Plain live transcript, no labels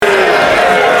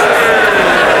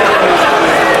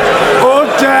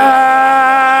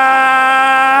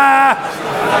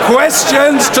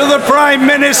Questions to the Prime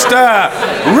Minister.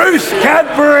 Ruth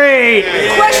Cadbury.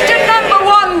 Question number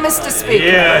 1, Mr.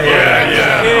 Speaker.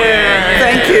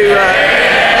 Thank you.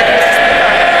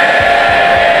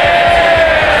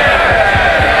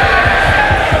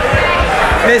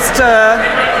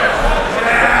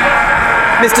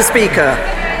 Mr. Speaker,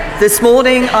 this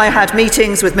morning I had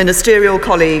meetings with ministerial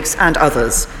colleagues and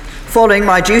others. Following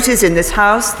my duties in this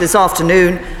House this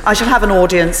afternoon, I shall have an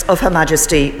audience of Her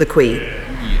Majesty the Queen.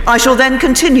 I shall then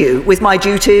continue with my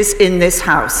duties in this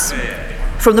House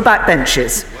from the back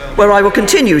benches, where I will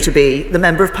continue to be the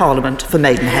Member of Parliament for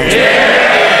Maidenhead.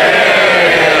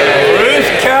 Ruth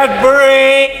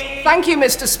Cadbury. Thank you,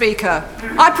 Mr. Speaker.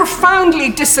 I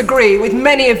profoundly disagree with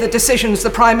many of the decisions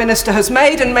the Prime Minister has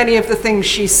made and many of the things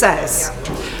she says.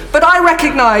 But I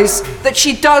recognise that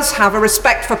she does have a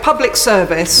respect for public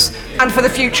service and for the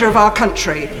future of our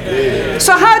country.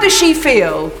 So how does she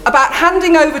feel about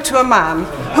handing over to a man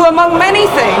who, among many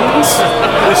things,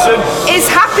 is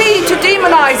happy to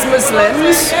demonise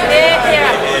Muslims,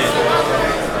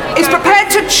 is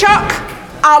prepared to chuck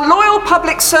our loyal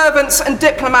public servants and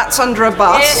diplomats under a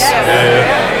bus,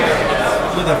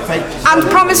 and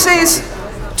promises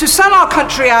to sell our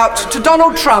country out to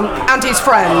Donald Trump and his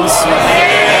friends?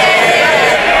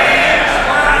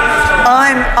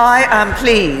 I am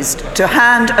pleased to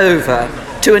hand over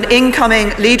to an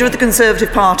incoming leader of the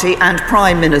Conservative Party and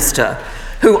Prime Minister,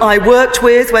 who I worked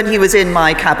with when he was in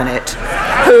my cabinet,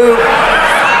 who...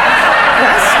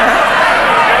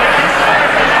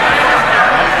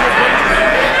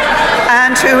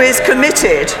 and who is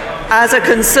committed as a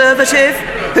Conservative,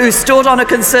 who stood on a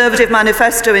Conservative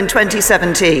manifesto in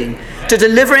 2017, to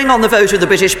delivering on the vote of the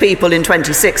British people in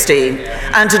 2016,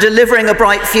 and to delivering a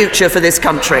bright future for this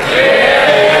country.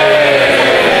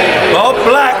 Bob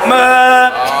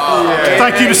Blackman.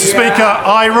 Thank you, Mr. Speaker.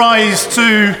 I rise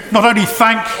to not only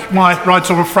thank my right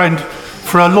honourable friend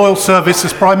for her loyal service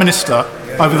as Prime Minister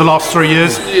over the last 3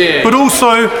 years, but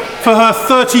also for her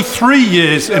 33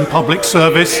 years in public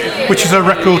service, which is a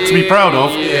record to be proud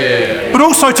of, but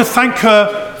also to thank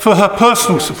her for her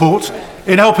personal support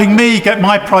in helping me get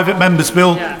my private member's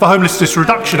bill, the Homelessness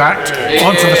Reduction Act,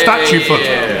 onto the statute book.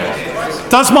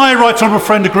 Does my right honourable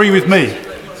friend agree with me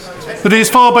that it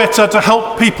is far better to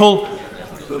help people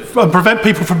and prevent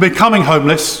people from becoming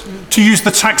homeless, to use the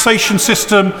taxation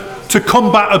system to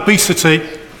combat obesity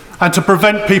and to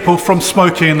prevent people from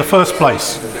smoking in the first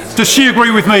place? Does she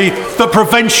agree with me that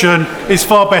prevention is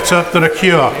far better than a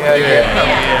cure?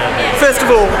 First of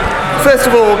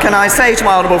all, can I say to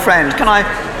my honourable friend, can I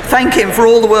thank him for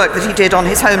all the work that he did on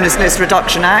his Homelessness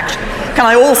Reduction Act? Can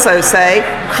I also say,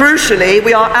 crucially,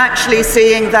 we are actually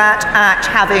seeing that Act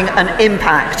having an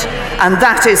impact, and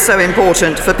that is so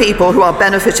important for people who are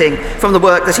benefiting from the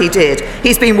work that he did.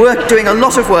 He's been doing a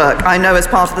lot of work, I know, as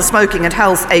part of the Smoking and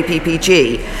Health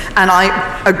APPG, and I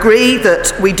agree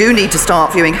that we do need to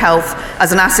start viewing health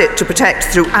as an asset to protect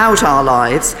throughout our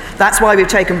lives. That's why we've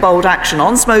taken bold action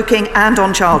on smoking and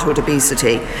on childhood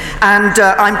obesity. And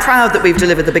I'm proud that we've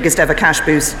delivered the biggest ever cash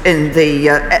boost in the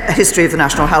history of the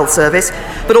National Health Service,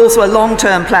 but also a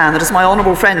long-term plan that, as my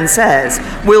honourable friend says,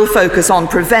 will focus on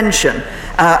prevention.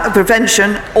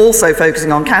 Prevention also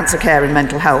focusing on cancer care and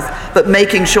mental health, but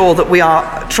making sure that we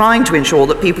are trying to ensure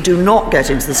that people do not get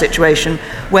into the situation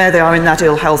where they are in that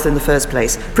ill health in the first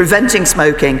place. Preventing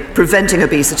smoking, preventing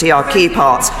obesity are key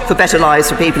parts for better lives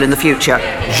for people in the future.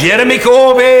 Jeremy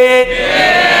Corbyn.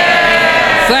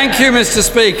 Thank you, Mr.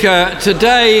 Speaker.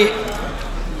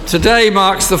 Today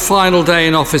marks the final day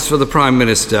in office for the Prime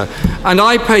Minister, and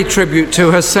I pay tribute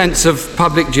to her sense of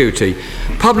public duty.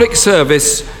 Public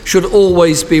service should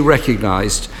always be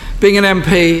recognised. Being an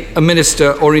MP, a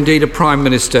minister, or indeed a Prime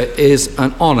Minister is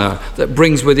an honour that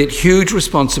brings with it huge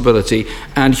responsibility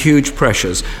and huge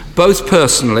pressures, both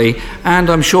personally and,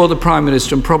 I'm sure the Prime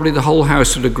Minister and probably the whole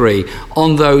House would agree,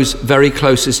 on those very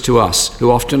closest to us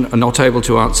who often are not able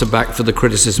to answer back for the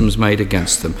criticisms made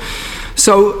against them.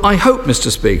 So I hope,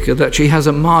 Mr. Speaker, that she has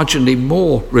a marginally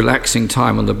more relaxing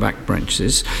time on the back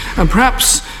benches, and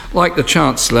perhaps, like the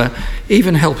Chancellor,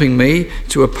 even helping me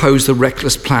to oppose the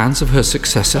reckless plans of her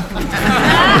successor.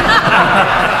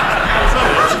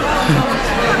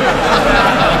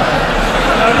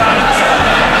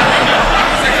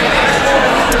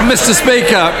 Mr.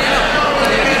 Speaker,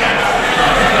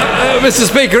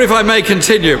 if I may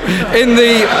continue,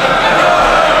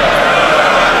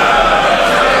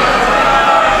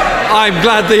 I'm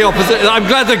glad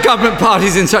the government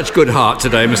party's in such good heart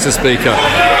today, Mr. Speaker.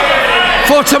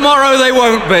 For tomorrow they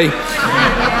won't be.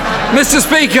 Mr.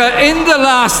 Speaker, in the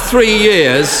last 3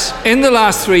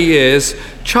 years,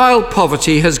 child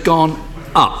poverty has gone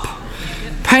up.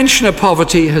 Pensioner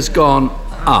poverty has gone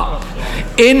up.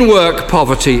 In-work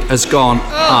poverty has gone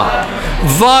up.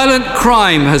 Violent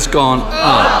crime has gone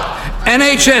up.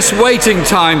 NHS waiting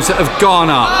times have gone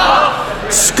up.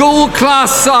 School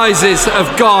class sizes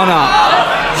have gone up.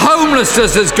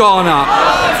 Homelessness has gone up.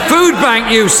 Food bank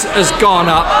use has gone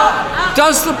up.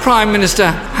 Does the Prime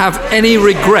Minister have any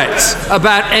regrets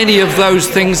about any of those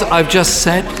things I've just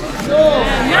said?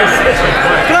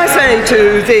 Can I say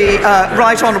to the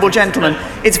right honourable gentleman,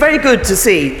 it's very good to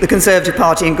see the Conservative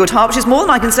Party in good heart, which is more than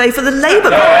I can say for the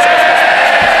Labour Party.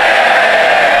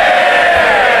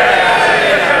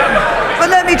 But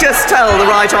let me just tell the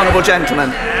right honourable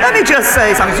gentleman, let me just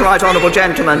say something to the right honourable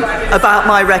gentleman about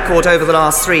my record over the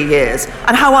last 3 years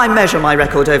and how I measure my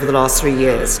record over the last 3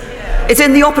 years. It's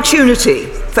in the opportunity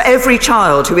for every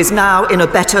child who is now in a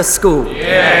better school.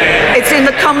 Yeah. It's in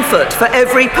the comfort for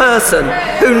every person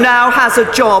who now has a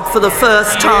job for the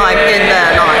first time in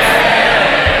their life.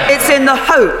 It's in the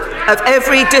hope of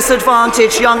every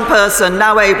disadvantaged young person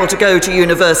now able to go to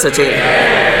university.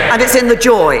 Yeah. And it's in the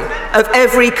joy of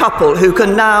every couple who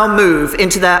can now move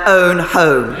into their own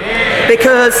home. Yeah.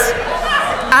 Because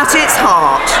at its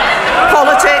heart,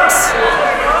 politics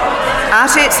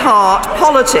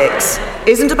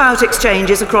isn't about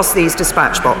exchanges across these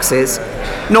dispatch boxes,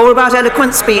 nor about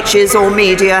eloquent speeches or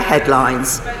media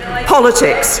headlines.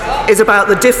 Politics is about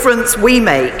the difference we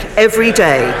make every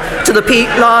day to the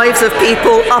lives of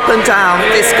people up and down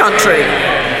this country.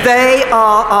 They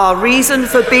are our reason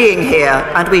for being here,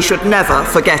 and we should never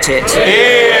forget it.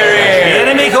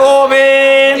 Jeremy Corbyn!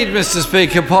 Mr.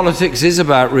 Speaker, politics is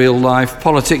about real life.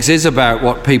 Politics is about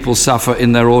what people suffer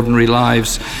in their ordinary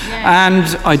lives.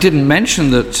 And I didn't mention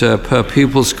that per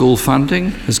pupil school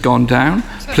funding has gone down.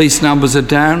 Police numbers are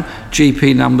down.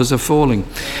 GP numbers are falling.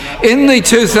 In the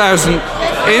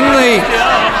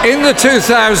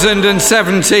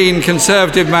 2017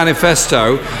 Conservative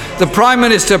manifesto, the Prime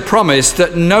Minister promised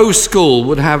that no school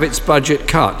would have its budget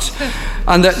cut,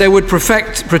 and that they would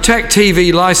protect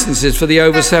TV licences for the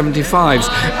over 75s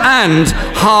and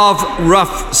halve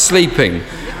rough sleeping.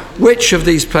 Which of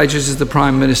these pledges is the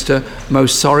Prime Minister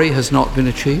most sorry has not been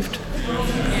achieved?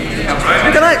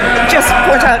 Can I just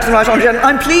point out to the right honourable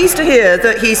gentleman, I'm pleased to hear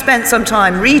that he spent some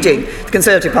time reading the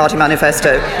Conservative Party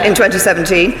manifesto in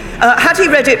 2017. Had he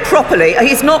read it properly,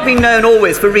 he's not been known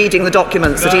always for reading the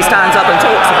documents that he stands up and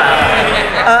talks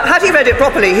about. Had he read it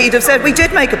properly, he'd have said we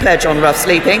did make a pledge on rough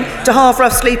sleeping to halve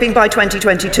rough sleeping by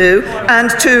 2022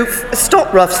 and to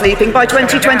stop rough sleeping by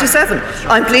 2027.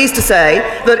 I'm pleased to say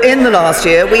that in the last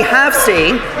year we have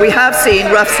seen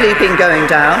rough sleeping going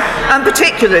down, and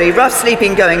particularly rough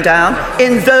sleeping going down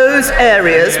in those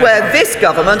areas where this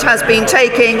government has been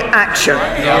taking action.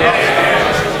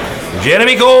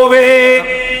 Jeremy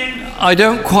Corbyn! I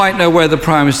don't quite know where the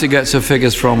Prime Minister gets her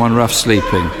figures from on rough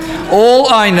sleeping. All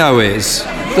I know is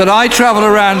that I travel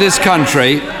around this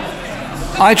country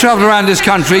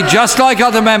just like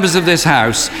other members of this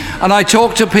House, and I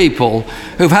talk to people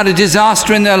who've had a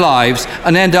disaster in their lives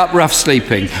and end up rough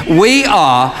sleeping. We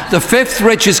are the 5th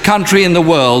richest country in the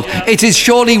world. It is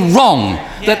surely wrong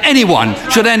that anyone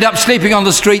should end up sleeping on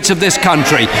the streets of this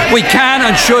country. We can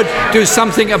and should do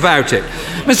something about it.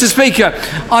 Mr. Speaker,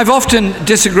 I've often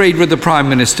disagreed with the Prime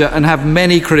Minister and have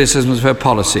many criticisms of her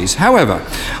policies. However,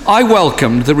 I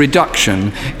welcomed the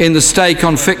reduction in the stake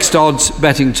on fixed odds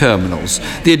betting terminals,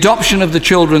 the adoption of the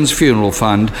Children's Funeral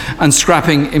Fund, and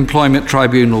scrapping employment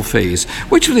tribunal fees.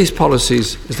 Which of these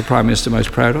policies is the Prime Minister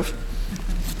most proud of?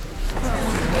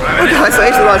 What can I say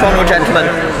to the right honourable gentleman?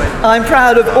 I'm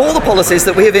proud of all the policies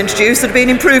that we have introduced that have been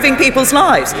improving people's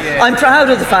lives. I'm proud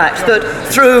of the fact that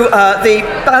through the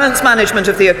balanced management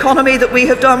of the economy that we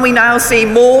have done, we now see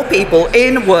more people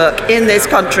in work in this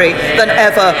country than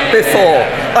ever before.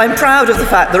 I'm proud of the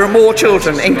fact there are more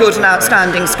children in good and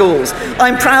outstanding schools.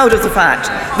 I'm proud of the fact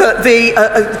that the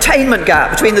attainment gap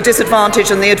between the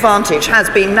disadvantaged and the advantaged has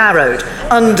been narrowed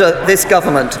under this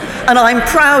government. And I'm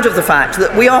proud of the fact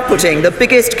that we are putting the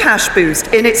biggest cash boost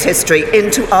in its history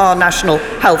into our National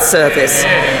Health Service.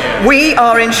 We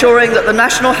are ensuring that the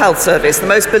National Health Service, the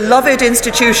most beloved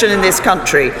institution in this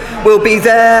country, will be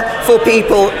there for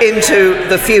people into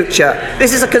the future.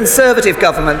 This is a Conservative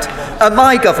government,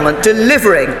 my government,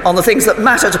 delivering on the things that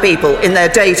matter to people in their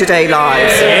day-to-day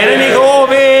lives.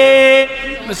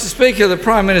 Mr. Speaker, the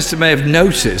Prime Minister may have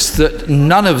noticed that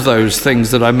none of those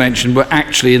things that I mentioned were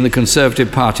actually in the Conservative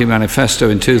Party manifesto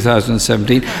in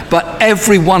 2017, but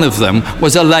every one of them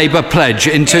was a Labour pledge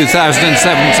in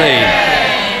 2017.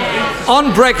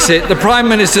 On Brexit, the Prime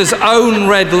Minister's own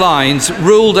red lines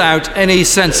ruled out any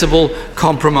sensible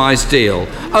compromise deal.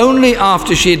 Only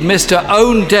after she had missed her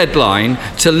own deadline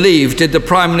to leave did the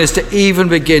Prime Minister even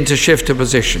begin to shift her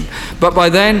position. But by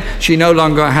then, she no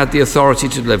longer had the authority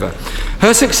to deliver.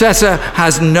 Her successor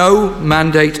has no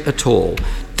mandate at all.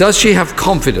 Does she have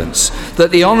confidence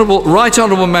that the Right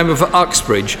Honourable Member for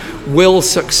Uxbridge will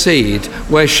succeed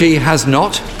where she has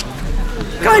not?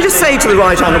 Can I just say to the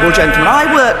Right Honourable Gentleman, I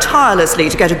worked tirelessly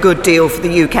to get a good deal for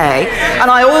the UK, and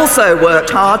I also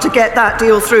worked hard to get that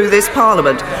deal through this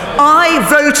Parliament. I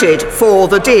voted for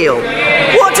the deal.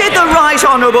 What did the Right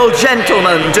Honourable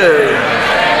Gentleman do?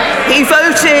 He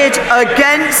voted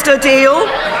against a deal,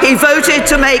 he voted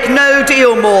to make no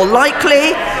deal more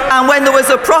likely, and when there was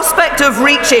a prospect of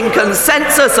reaching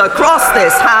consensus across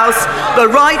this House, the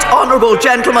Right Honourable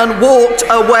Gentleman walked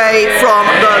away from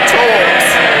the talks.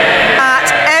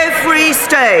 Every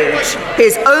stage,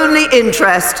 his only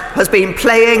interest has been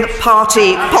playing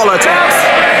party politics.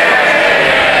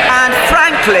 And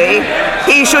frankly,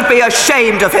 he should be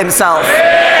ashamed of himself.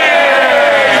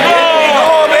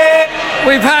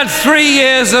 We've had 3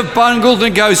 years of bungled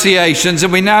negotiations,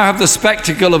 and we now have the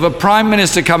spectacle of a Prime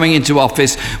Minister coming into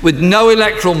office with no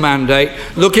electoral mandate,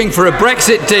 looking for a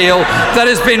Brexit deal that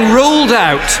has been ruled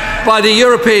out by the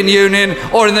European Union,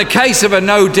 or in the case of a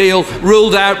no deal,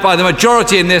 ruled out by the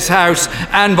majority in this House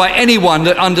and by anyone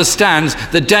that understands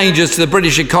the dangers to the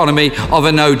British economy of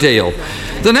a no deal.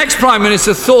 The next Prime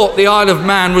Minister thought the Isle of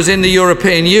Man was in the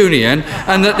European Union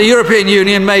and that the European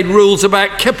Union made rules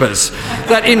about kippers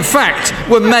that in fact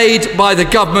were made by the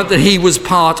government that he was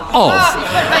part of.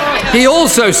 He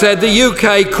also said the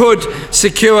UK could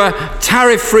secure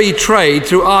tariff-free trade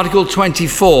through Article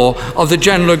 24 of the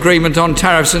General Agreement on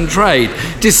Tariffs and Trade,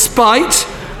 despite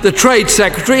the Trade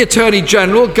Secretary, Attorney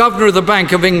General, Governor of the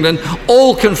Bank of England,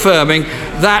 all confirming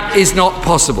that is not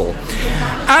possible.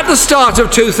 At the start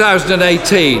of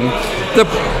 2018,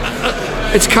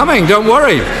 it's coming, don't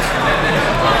worry.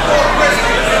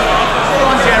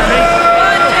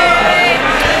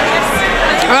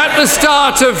 At the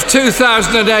start of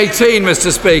 2018,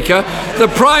 Mr. Speaker, the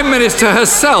Prime Minister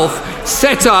herself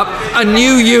set up a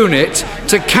new unit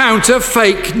to counter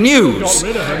fake news,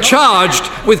 charged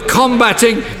with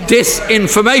combating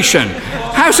disinformation.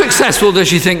 How successful does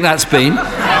she think that's been?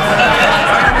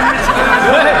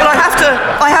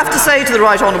 I have to say to the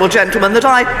Right Honourable Gentleman that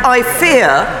I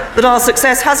fear that our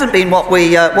success hasn't been what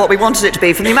we wanted it to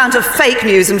be, from the amount of fake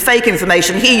news and fake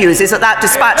information he uses at that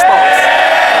dispatch box.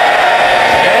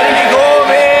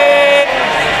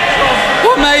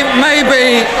 Well,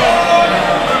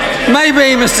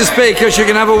 maybe, Mr. Speaker, she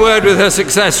can have a word with her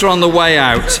successor on the way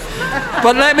out.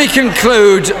 But let me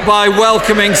conclude by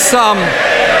welcoming some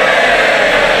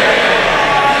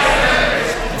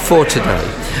for today.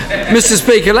 Mr.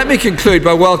 Speaker, let me conclude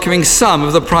by welcoming some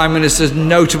of the Prime Minister's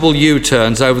notable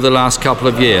U-turns over the last couple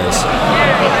of years.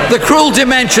 The cruel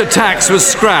dementia tax was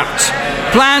scrapped.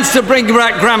 Plans to bring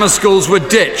back grammar schools were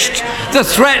ditched. The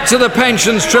threat to the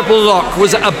pensions triple lock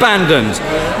was abandoned.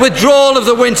 Withdrawal of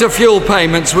the winter fuel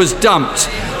payments was dumped.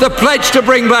 The pledge to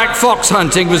bring back fox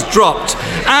hunting was dropped.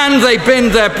 And they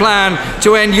binned their plan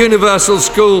to end universal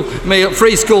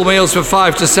free school meals for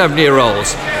 5 to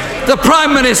 7-year-olds. The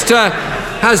Prime Minister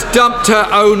has dumped her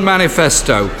own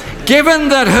manifesto. Given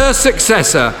that her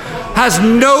successor has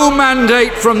no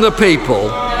mandate from the people,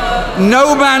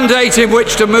 no mandate in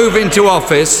which to move into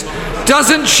office,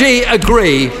 doesn't she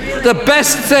agree the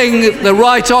best thing the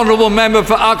Right Honourable Member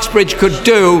for Uxbridge could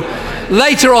do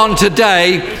later on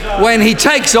today when he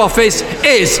takes office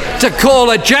is to call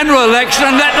a general election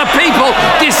and let the people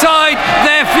decide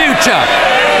their future?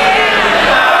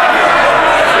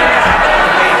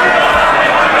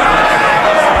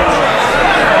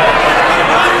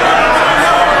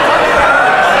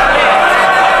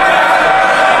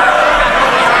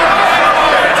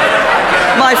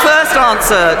 My first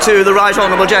answer to the Right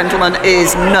Honourable Gentleman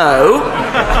is no.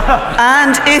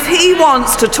 And if he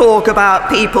wants to talk about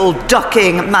people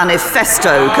ducking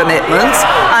manifesto commitments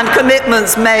and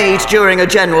commitments made during a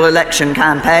general election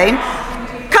campaign,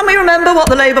 can we remember what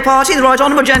the Labour Party, the Right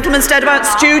Honourable Gentleman, said about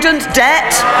student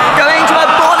debt? Going to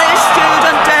abolish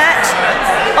student debt?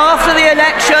 After the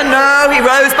election, no, he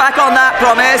rose back on that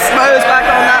promise,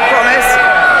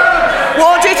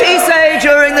 What did he say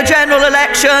during the general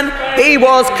election? He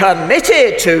was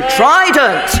committed to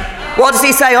Trident. What does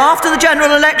he say after the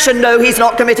general election? No, he's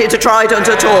not committed to Trident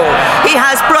at all. He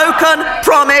has broken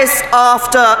promise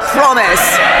after promise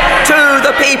to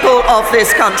the people of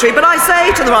this country. But I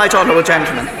say to the right honourable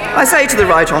gentleman,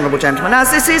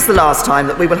 as this is the last time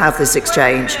that we will have this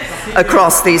exchange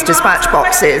across these dispatch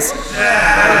boxes,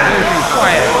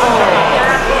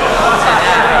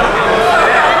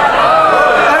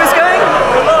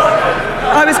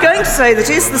 I was going to say that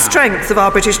it is the strength of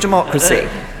our British democracy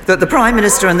that the Prime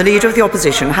Minister and the Leader of the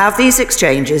Opposition have these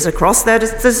exchanges across their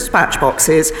dispatch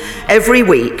boxes every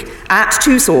week at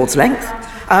two swords' length.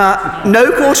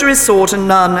 No quarter is sought and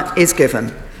none is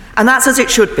given. And that's as it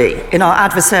should be in our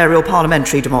adversarial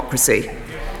parliamentary democracy.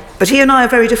 But he and I are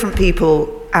very different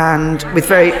people, and with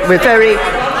very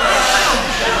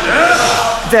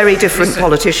different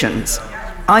politicians.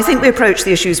 I think we approach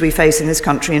the issues we face in this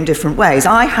country in different ways.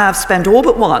 I have spent all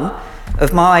but one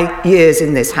of my years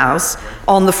in this House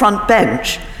on the front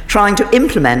bench trying to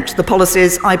implement the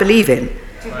policies I believe in.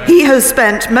 He has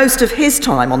spent most of his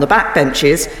time on the back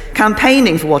benches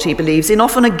campaigning for what he believes in,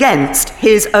 often against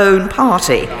his own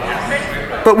party.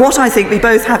 But what I think we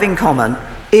both have in common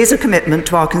is a commitment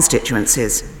to our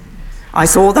constituencies. I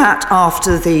saw that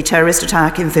after the terrorist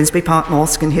attack in Finsbury Park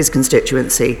Mosque in his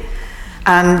constituency.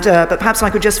 But perhaps I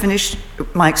could just finish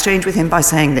my exchange with him by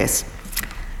saying this.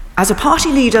 As a party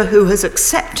leader who has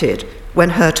accepted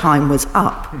when her time was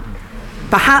up,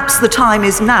 perhaps the time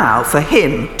is now for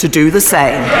him to do the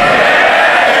same.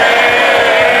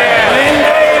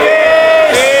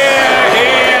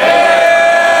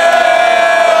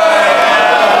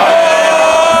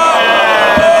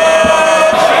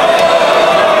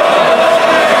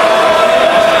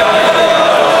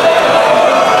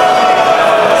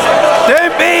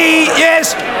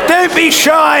 Don't be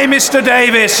shy, Mr.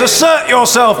 Davis. Assert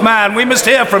yourself, man. We must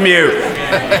hear from you.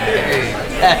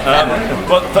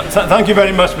 Thank you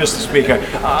very much, Mr. Speaker.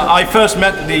 I first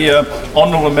met the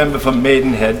honourable member from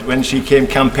Maidenhead when she came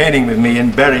campaigning with me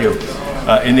in Bury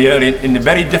in the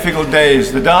very difficult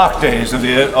days, the dark days of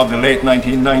the late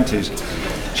 1990s.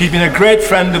 She's been a great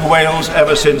friend of Wales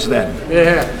ever since then.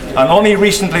 Yeah. And only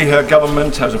recently her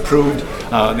government has approved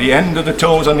the end of the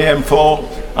tolls on the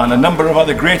M4 and a number of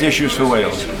other great issues for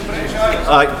Wales.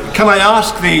 Can I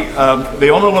ask the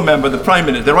honourable member, the Prime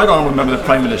Minister, the right honourable member, the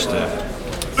Prime Minister,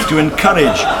 to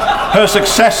encourage her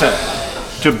successor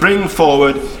to bring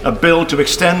forward a bill to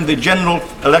extend the general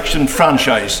election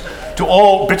franchise to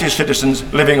all British citizens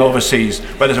living overseas,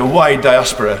 where there's a wide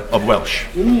diaspora of Welsh.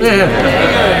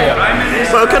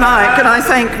 Well, can I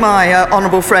thank my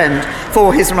honourable friend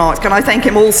for his remarks? Can I thank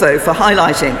him also for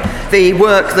highlighting the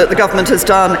work that the government has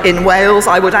done in Wales?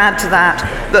 I would add to that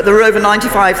there are over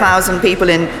 95,000 people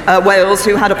in Wales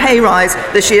who had a pay rise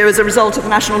this year as a result of the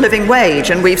national living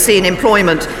wage, and we've seen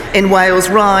employment in Wales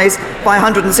rise by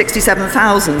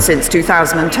 167,000 since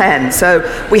 2010. So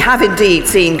we have indeed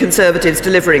seen Conservatives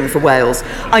delivering for Wales.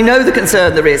 I know the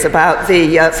concern there is about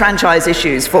the franchise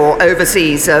issues for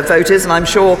overseas voters, and I'm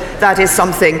sure that is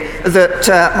something that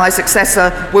my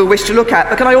successor will wish to look at.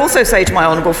 But can I also say to my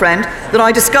honourable friend that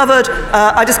I discovered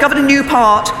a new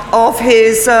part of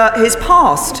his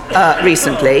past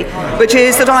recently, which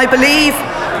is that I believe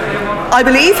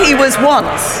he was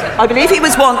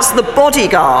once the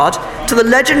bodyguard to the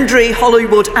legendary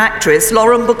Hollywood actress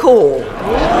Lauren Bacall.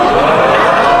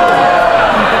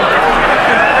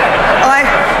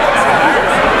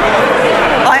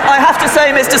 I have to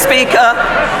say, Mr. Speaker,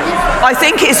 I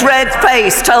think his red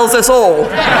face tells us all.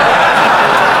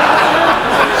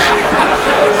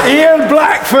 Ian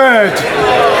Blackford.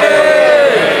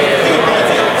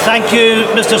 Thank you,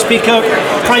 Mr. Speaker.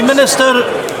 Prime Minister,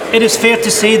 it is fair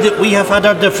to say that we have had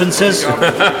our differences.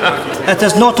 It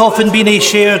has not often been a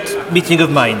shared meeting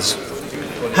of minds.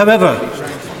 However,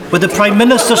 with the Prime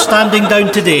Minister standing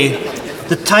down today,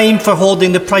 the time for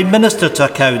holding the Prime Minister to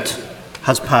account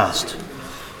has passed.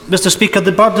 Mr. Speaker,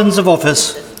 the burdens of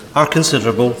office are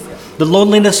considerable. The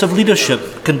loneliness of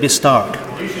leadership can be stark.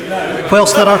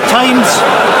 Whilst there are times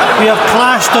we have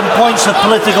clashed on points of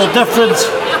political difference,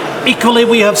 equally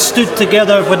we have stood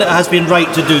together when it has been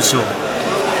right to do so.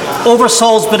 Over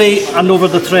Salisbury and over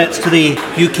the threats to the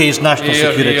UK's national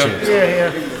security.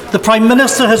 The Prime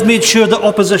Minister has made sure that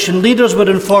opposition leaders were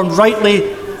informed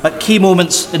rightly at key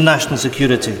moments in national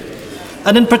security.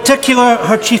 And in particular,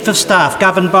 her Chief of Staff,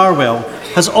 Gavin Barwell,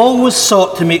 has always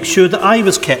sought to make sure that I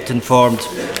was kept informed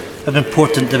of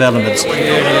important developments.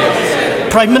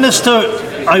 Prime Minister,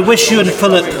 I wish you and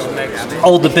Philip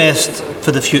all the best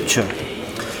for the future.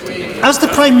 As the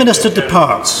Prime Minister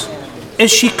departs,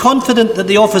 is she confident that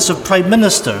the office of Prime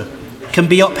Minister can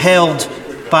be upheld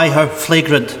by her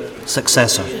flagrant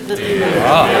successor?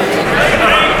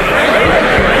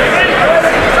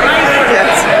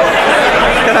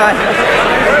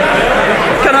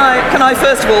 Can I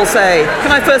first of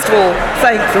all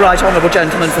thank the Right Honourable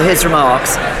Gentleman for his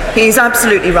remarks. He's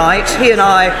absolutely right. He and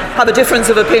I have a difference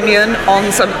of opinion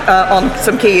on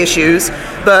some key issues,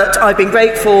 but I've been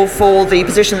grateful for the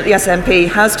position that the SNP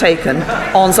has taken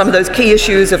on some of those key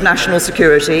issues of national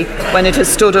security when it has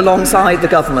stood alongside the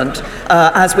government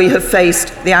as we have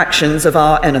faced the actions of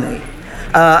our enemy.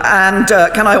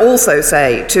 Can I also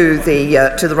say to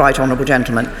the Right Honourable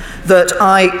Gentleman that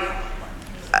I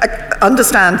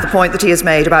understand the point that he has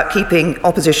made about keeping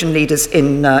opposition leaders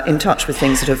in touch with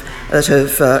things that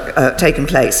have taken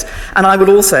place. And I would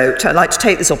also like to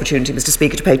take this opportunity, Mr.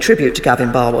 Speaker, to pay tribute to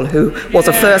Gavin Barwell, who was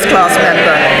a first-class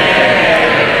member.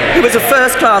 He was a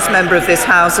first-class member of this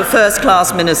House, a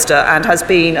first-class minister, and has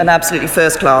been an absolutely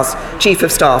first-class Chief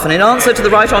of Staff. And in answer to the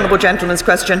Right Honourable Gentleman's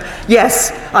question,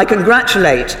 yes, I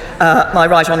congratulate my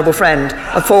Right Honourable friend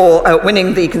for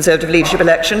winning the Conservative leadership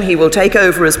election. He will take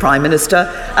over as Prime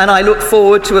Minister, and I look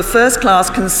forward to a first-class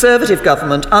Conservative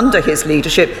government under his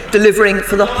leadership, delivering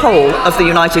for the whole of the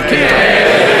United Kingdom.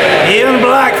 Ian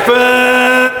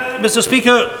Blackford! Mr.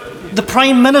 Speaker, the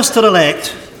Prime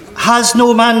Minister-elect has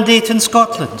no mandate in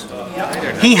Scotland.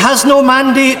 He has no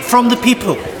mandate from the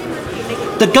people.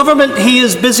 The government he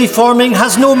is busy forming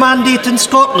has no mandate in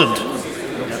Scotland.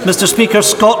 Mr. Speaker,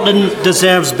 Scotland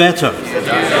deserves better.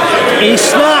 A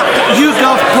Snap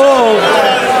YouGov poll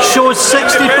shows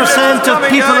 60% of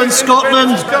people in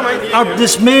Scotland are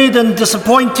dismayed and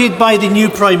disappointed by the new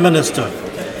Prime Minister.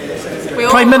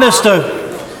 Prime Minister,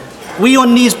 we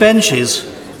on these benches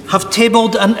have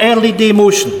tabled an early day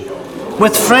motion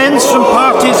with friends from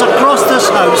parties across this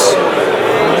House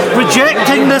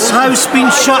rejecting this House being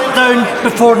shut down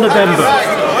before November.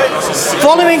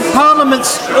 Following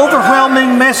Parliament's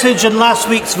overwhelming message in last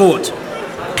week's vote,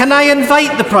 can I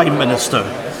invite the Prime Minister,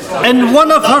 in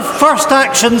one of her first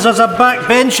actions as a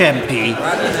backbench MP,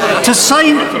 to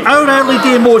sign our early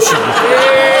day motion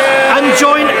and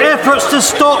join efforts to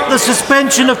stop the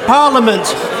suspension of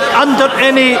Parliament under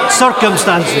any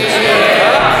circumstances?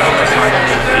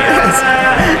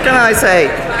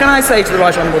 Can I say to the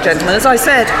Right Honourable Gentleman, as I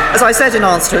said in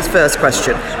answer to his first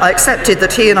question, I accepted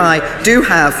that he and I do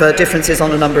have differences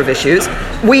on a number of issues.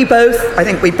 I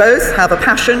think we both have a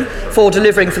passion for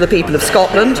delivering for the people of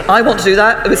Scotland. I want to do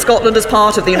that with Scotland as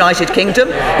part of the United Kingdom.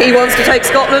 He wants to take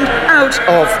Scotland out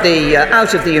of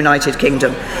the United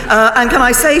Kingdom. And can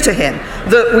I say to him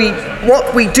that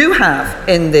what we do have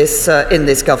in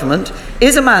this government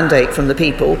is a mandate from the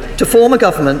people to form a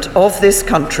government of this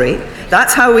country.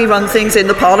 That's how we run things in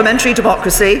the parliamentary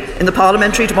democracy,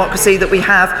 that we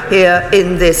have here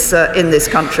in this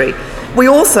country. We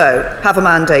also have a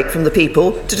mandate from the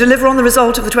people to deliver on the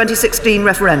result of the 2016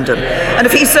 referendum. And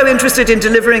if he's so interested in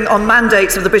delivering on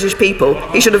mandates of the British people,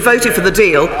 he should have voted for the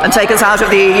deal and taken us out of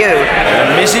the EU.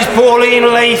 Mrs. Pauline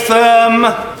Latham.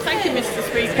 Thank you, Mr.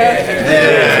 Speaker.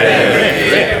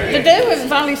 The Derwent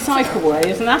Valley Cycleway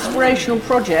is an aspirational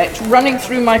project running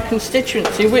through my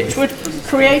constituency which would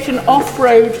create an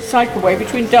off-road cycleway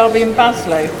between Derby and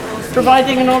Baslow,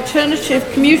 providing an alternative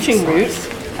commuting route,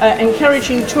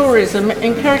 encouraging tourism,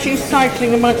 encouraging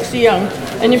cycling amongst the young,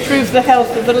 and improve the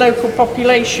health of the local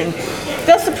population.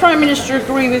 Does the Prime Minister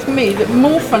agree with me that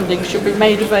more funding should be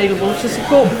made available to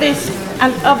support this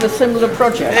and other similar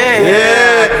projects?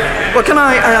 Well, can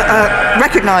I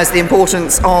recognise the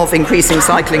importance of increasing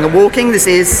cycling and walking? This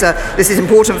is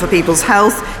important for people's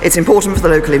health, it's important for the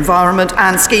local environment,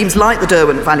 and schemes like the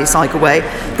Derwent Valley Cycleway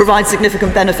provide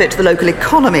significant benefit to the local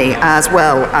economy as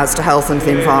well as to health and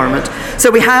the environment. So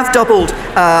we have doubled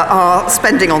our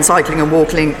spending on cycling and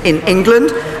walking in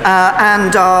England,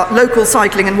 and our local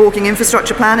cycling and walking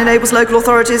infrastructure plan enables local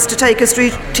authorities to take a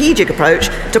strategic approach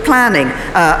to planning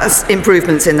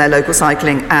improvements in their local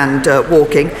cycling and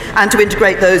walking, and to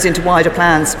integrate those into wider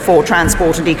plans for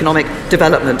transport and economic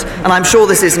development. And I'm sure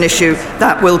this is an issue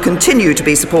that will continue to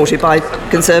be supported by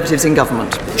Conservatives in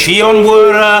government. Chion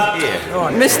Wura.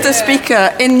 Mr.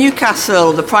 Speaker, in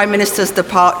Newcastle, the Prime Minister's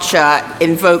departure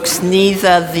invokes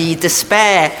neither the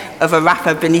despair of a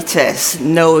Rafa Benitez,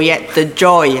 nor yet the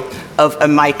joy of a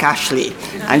Mike Ashley,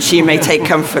 and she may take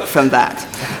comfort from that.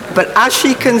 But as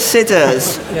she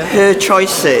considers her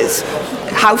choices,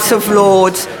 House of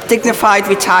Lords, dignified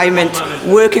retirement,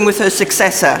 working with her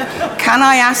successor, can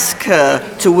I ask her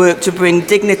to work to bring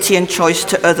dignity and choice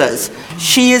to others?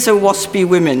 She is a WASPy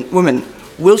woman.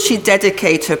 Will she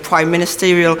dedicate her prime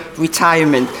ministerial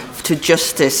retirement to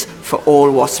justice for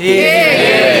all West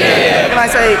Midlands. Can I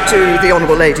say to the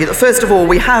Honourable Lady that first of all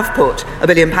we have put £1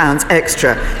 billion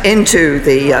extra into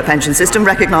the pension system,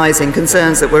 recognising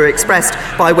concerns that were expressed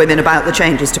by women about the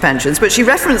changes to pensions, but she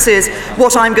references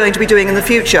what I'm going to be doing in the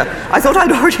future. I thought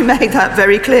I'd already made that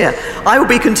very clear. I will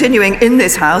be continuing in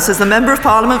this House as the Member of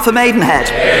Parliament for Maidenhead.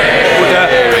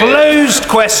 Closed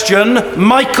question,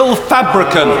 Michael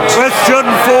Fabricant. Question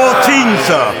 14,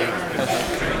 sir.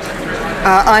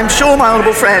 I'm sure my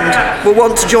honourable friend will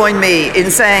want to join me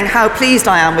in saying how pleased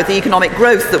I am with the economic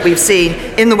growth that we've seen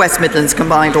in the West Midlands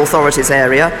Combined Authorities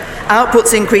area.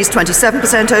 Outputs increased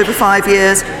 27% over 5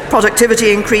 years,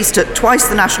 productivity increased at twice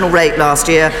the national rate last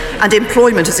year, and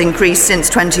employment has increased since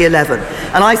 2011.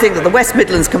 And I think that the West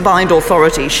Midlands Combined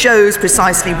Authority shows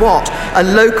precisely what a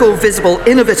local, visible,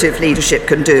 innovative leadership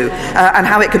can do, and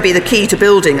how it can be the key to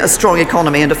building a strong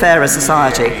economy and a fairer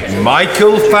society.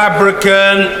 Michael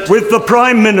Fabricant. With the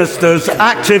Prime Minister's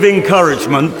active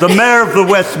encouragement, the Mayor of the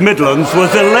West Midlands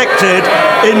was elected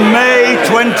in May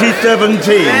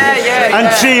 2017,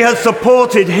 and she has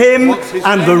supported him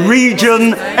and the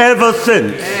region ever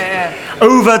since.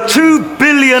 Over £2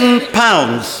 billion,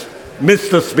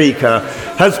 Mr. Speaker,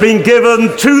 has been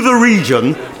given to the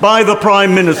region by the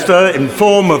Prime Minister in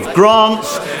form of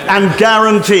grants and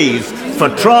guarantees for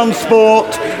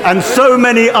transport and so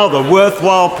many other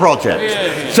worthwhile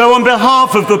projects. So on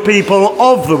behalf of the people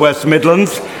of the West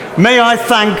Midlands, may I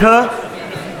thank her,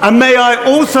 and may I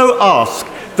also ask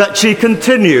that she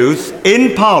continues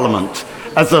in Parliament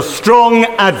as a strong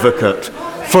advocate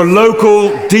for local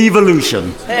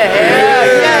devolution.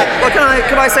 Well,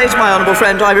 can I say to my honourable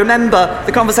friend, I remember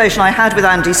the conversation I had with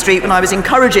Andy Street when I was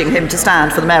encouraging him to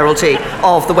stand for the mayoralty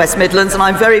of the West Midlands, and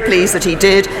I'm very pleased that he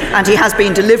did, and he has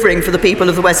been delivering for the people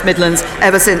of the West Midlands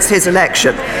ever since his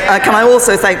election. Can I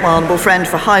also thank my honourable friend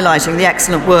for highlighting the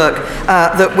excellent work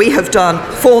that we have done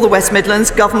for the West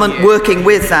Midlands. Government working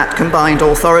with that combined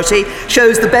authority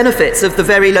shows the benefits of the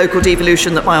very local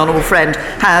devolution that my honourable friend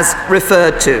has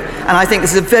referred to, and I think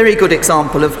this is a very good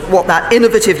example of what that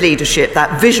innovative leadership,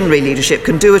 that visionary leadership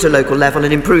can do at a local level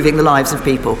in improving the lives of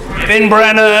people. Vin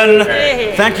Brennan.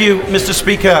 Thank you, Mr.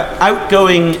 Speaker.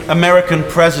 Outgoing American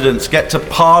presidents get to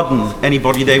pardon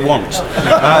anybody they want.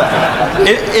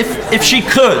 If she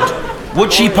could,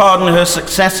 would she pardon her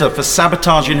successor for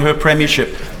sabotaging her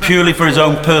premiership purely for his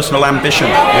own personal ambition?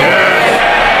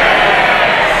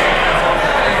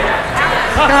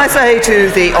 Can I say to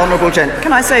the honourable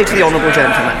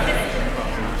gentleman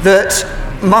that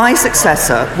my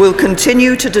successor will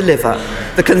continue to deliver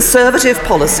the Conservative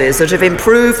policies that have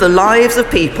improved the lives of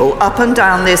people up and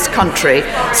down this country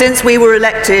since we were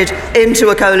elected into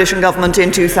a coalition government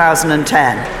in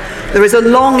 2010. There is a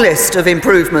long list of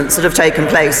improvements that have taken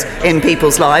place in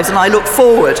people's lives, and I look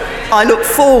forward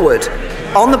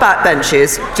on the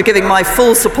backbenches to giving my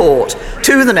full support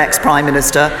to the next Prime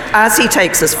Minister as he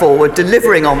takes us forward,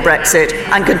 delivering on Brexit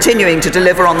and continuing to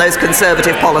deliver on those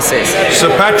Conservative policies. Sir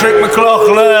Patrick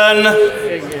McLaughlin.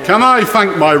 Can I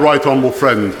thank my right honourable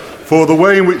friend for the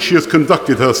way in which she has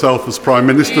conducted herself as Prime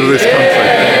Minister of this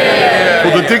country,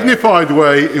 for the dignified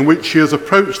way in which she has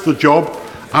approached the job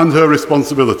and her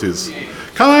responsibilities.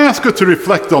 Can I ask her to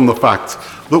reflect on the fact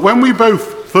that when we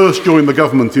both first joined the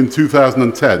government in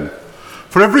 2010,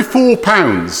 for every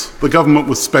 £4 the government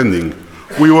was spending,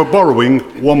 we were borrowing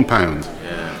 £1.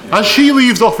 As she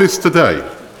leaves office today,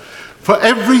 for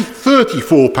every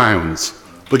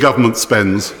 £34 the government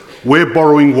spends, we're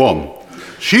borrowing £1.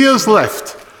 She has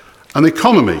left an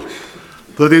economy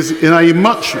that is in a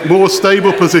much more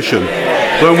stable position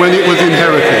than when it was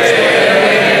inherited.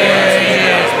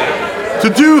 To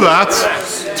do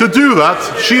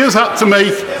that, she has had to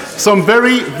make some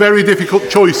very, very difficult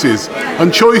choices,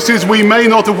 and choices we may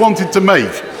not have wanted to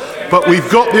make, but we've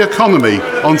got the economy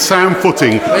on sound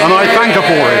footing, and I thank her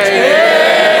for it.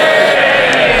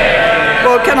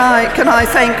 Well, can I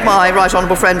thank my right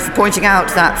honourable friend for pointing out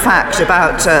that fact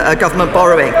about government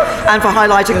borrowing, and for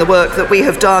highlighting the work that we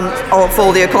have done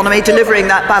for the economy, delivering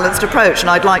that balanced approach. And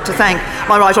I'd like to thank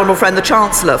my right honourable friend, the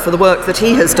Chancellor, for the work that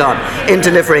he has done in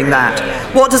delivering that.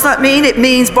 What does that mean? It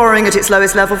means borrowing at its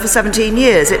lowest level for 17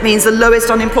 years. It means the lowest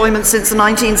unemployment since the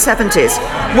 1970s.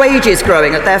 Wages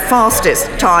growing at their fastest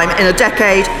time in a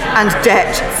decade, and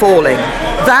debt falling.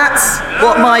 That's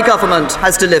what my government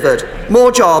has delivered.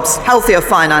 More jobs, healthier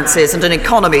finances, and an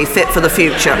economy fit for the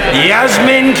future.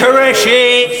 Yasmin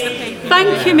Qureshi.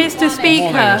 Thank you, Mr.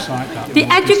 Speaker. The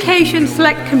Education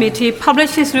Select Committee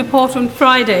published its report on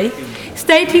Friday,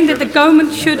 stating that the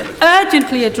government should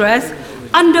urgently address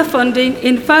underfunding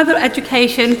in further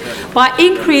education by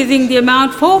increasing the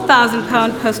amount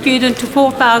 £4,000 per student to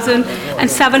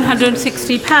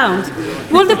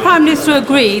 £4,760. Will the Prime Minister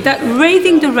agree that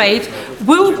raising the rate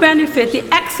will benefit the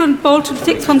excellent Bolton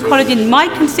Sixth Form College in my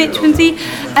constituency,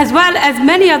 as well as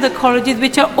many other colleges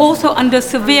which are also under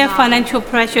severe financial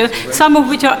pressure, some of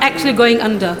which are actually going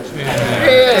under?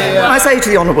 I say to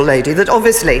the Honourable Lady that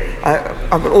obviously I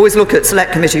always look at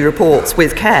select committee reports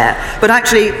with care, but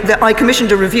actually I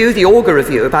commissioned a review, the Auger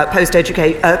review, about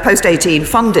post-18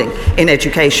 funding in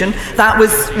education. That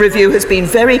review has been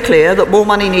very clear that more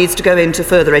money needs to go into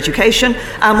further education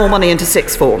and more money into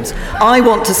sixth forms. I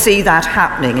want to see that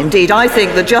happening. Indeed, I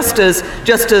think that just as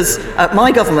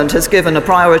my government has given a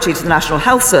priority to the National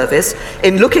Health Service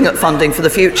in looking at funding for the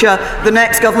future, the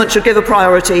next government should give a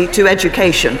priority to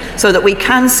education so that we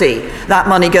can see that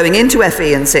money going into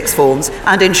FE and sixth forms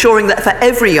and ensuring that for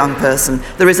every young person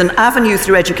there is an avenue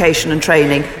through education and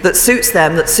training that suits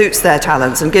them, that suits their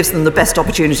talents and gives them the best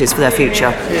opportunities for their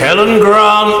future. Helen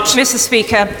Grant. Mr.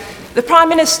 Speaker, the Prime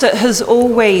Minister has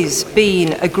always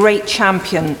been a great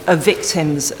champion of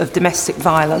victims of domestic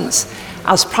violence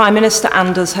as Prime Minister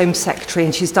and as Home Secretary,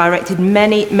 and she's directed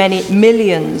many, many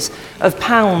millions of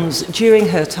pounds during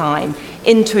her time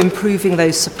into improving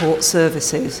those support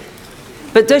services.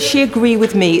 But does she agree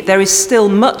with me there is still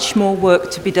much more work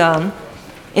to be done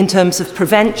in terms of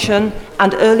prevention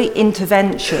and early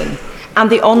intervention and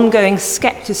the ongoing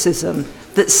scepticism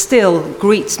that still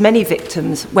greets many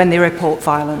victims when they report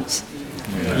violence?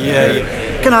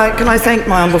 Can I thank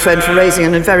my honourable friend for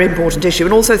raising a very important issue,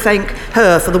 and also thank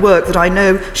her for the work that I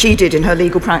know she did in her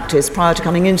legal practice prior to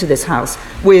coming into this House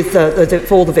with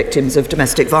for the victims of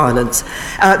domestic violence.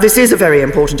 This is a very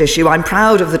important issue. I'm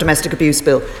proud of the domestic abuse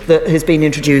bill that has been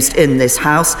introduced in this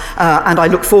House, and I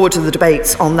look forward to the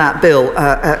debates on that bill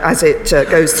as it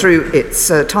goes through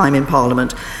its time in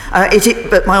Parliament.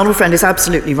 But my honourable friend is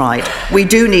absolutely right. We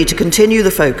do need to continue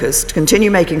the focus, to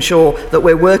continue making sure that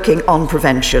we're working on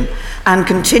prevention and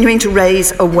continuing to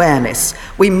raise awareness.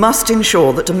 We must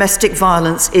ensure that domestic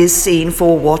violence is seen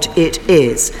for what it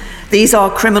is. These are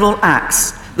criminal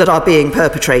acts that are being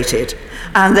perpetrated,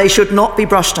 and they should not be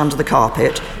brushed under the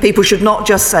carpet. People should not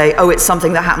just say, oh, it's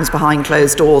something that happens behind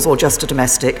closed doors or just a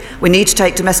domestic. We need to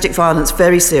take domestic violence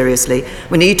very seriously.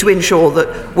 We need to ensure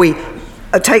that we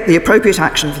take the appropriate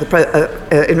action for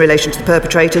in relation to the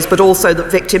perpetrators, but also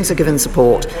that victims are given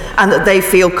support and that they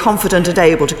feel confident and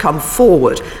able to come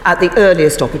forward at the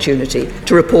earliest opportunity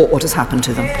to report what has happened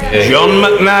to them. John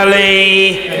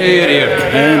McNally.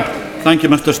 Thank you,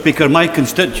 Mr. Speaker. My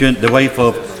constituent, the wife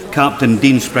of Captain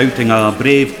Dean Sprouting, a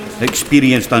brave,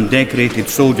 experienced and decorated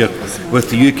soldier with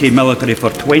the UK military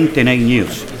for 29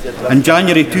 years. In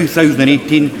January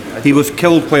 2018, he was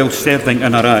killed while serving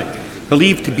in Iraq,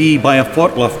 believed to be by a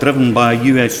forklift driven by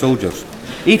US soldiers.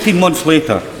 18 months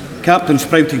later, Captain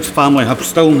Sprouting's family have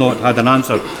still not had an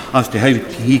answer as to how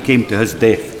he came to his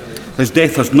death. His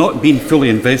death has not been fully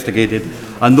investigated,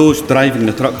 and those driving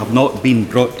the truck have not been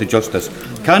brought to justice.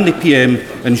 Can the PM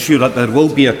ensure that there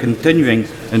will be a continuing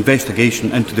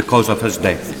investigation into the cause of his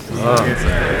death?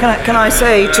 Can I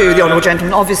say to the honourable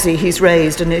gentleman, obviously he's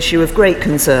raised an issue of great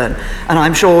concern, and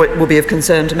I'm sure it will be of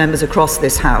concern to members across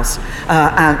this House,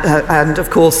 and of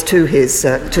course to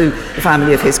the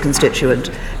family of his constituent.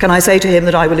 Can I say to him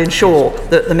that I will ensure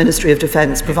that the Ministry of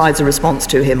Defence provides a response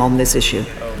to him on this issue?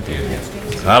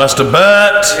 Alistair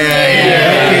Burt.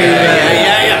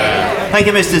 Thank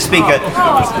you, Mr. Speaker.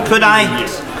 Could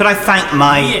I thank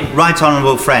my right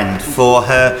honourable friend for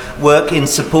her work in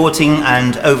supporting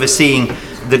and overseeing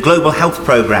the global health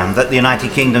programme that the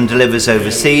United Kingdom delivers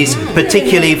overseas,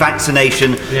 particularly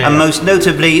vaccination, and most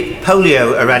notably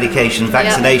polio eradication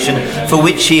vaccination, for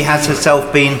which she has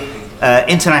herself been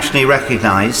internationally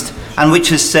recognised, and which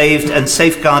has saved and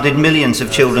safeguarded millions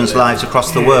of children's lives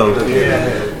across the world.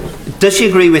 Does she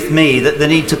agree with me that the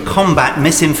need to combat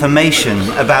misinformation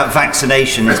about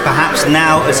vaccination is perhaps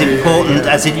now as important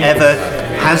as it ever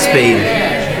has been?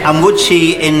 And would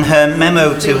she, in her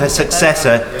memo to her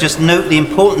successor, just note the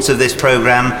importance of this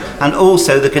programme and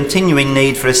also the continuing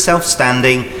need for a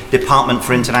self-standing Department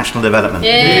for International Development?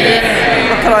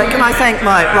 Can I thank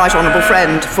my right honourable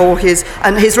friend for his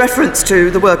reference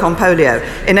to the work on polio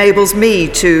enables me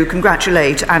to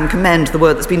congratulate and commend the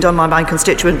work that's been done by my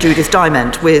constituent Judith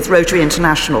Diamond with Rotary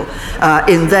International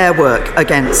in their work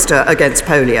against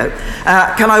polio.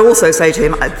 Can I also say to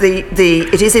him,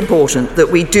 it is important that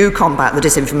we do combat the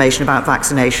disinformation about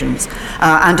vaccinations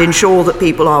and ensure that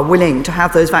people are willing to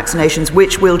have those vaccinations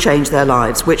which will change their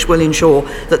lives, which will ensure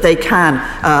that they can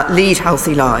lead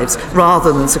healthy lives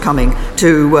rather than succumbing to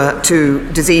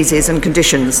to diseases and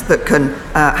conditions that can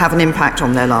have an impact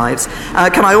on their lives.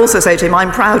 Can I also say to him,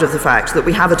 I'm proud of the fact that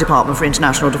we have a Department for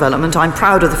International Development. I'm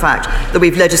proud of the fact that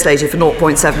we've legislated for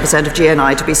 0.7% of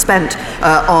GNI to be spent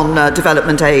on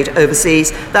development aid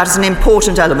overseas. That is an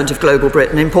important element of global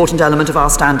Britain, an important element of our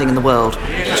standing in the world.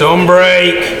 Tom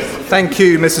Brake. Thank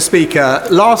you, Mr. Speaker.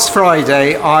 Last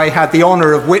Friday, I had the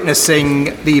honour of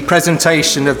witnessing the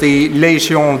presentation of the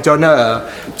Légion d'honneur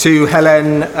to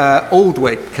Helen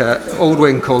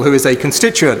Aldwinkle, who is a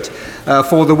constituent,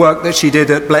 for the work that she did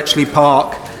at Bletchley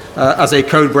Park as a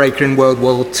codebreaker in World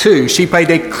War II. She played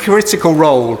a critical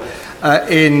role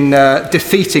in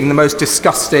defeating the most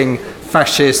disgusting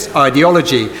fascist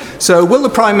ideology. So will the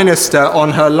Prime Minister,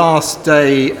 on her last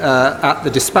day at the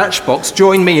dispatch box,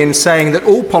 join me in saying that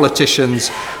all politicians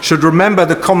should remember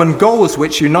the common goals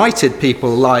which united people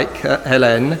like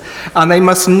Hélène, and they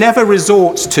must never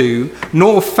resort to,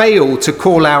 nor fail to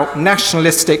call out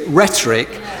nationalistic rhetoric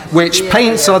which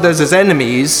paints others as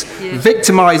enemies,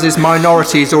 victimises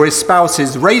minorities or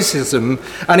espouses racism,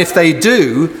 and if they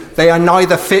do, they are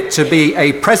neither fit to be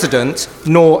a president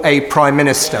nor a prime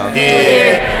minister.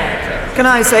 Can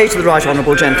I say to the right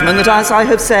honourable gentleman that, as I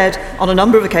have said on a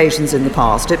number of occasions in the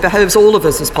past, it behoves all of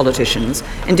us as politicians,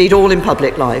 indeed all in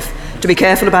public life, to be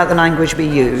careful about the language we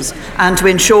use and to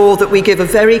ensure that we give a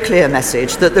very clear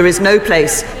message that there is no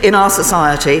place in our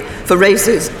society for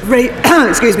racism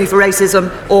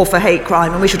or for hate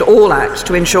crime, and we should all act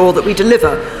to ensure that we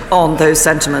deliver on those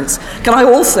sentiments. Can I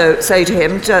also say to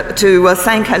him to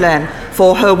thank Hélène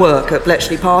for her work at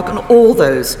Bletchley Park and all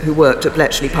those who worked at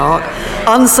Bletchley Park.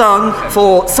 Unsung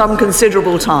for some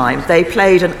considerable time, they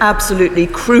played an absolutely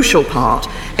crucial part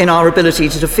in our ability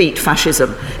to defeat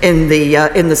fascism in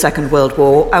the Second World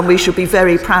War, and we should be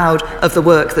very proud of the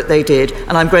work that they did,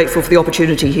 and I'm grateful for the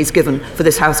opportunity he's given for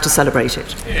this House to celebrate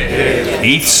it.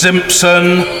 Heath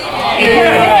Simpson.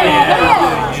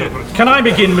 Can I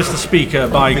begin, Mr. Speaker,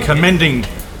 by commending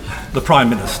the Prime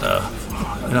Minister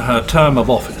in her term of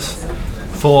office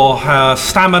for her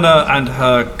stamina and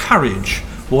her courage,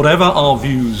 whatever our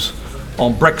views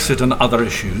on Brexit and other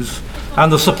issues,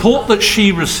 and the support that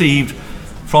she received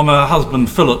from her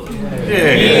husband Philip.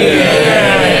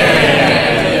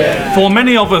 For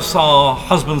many of us, our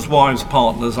husbands, wives,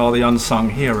 partners are the unsung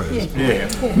heroes.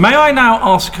 May I now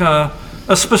ask her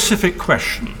a specific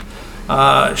question?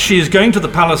 She is going to the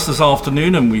Palace this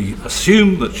afternoon, and we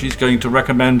assume that she's going to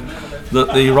recommend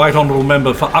that the Right Honourable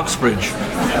Member for Uxbridge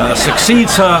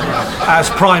succeeds her as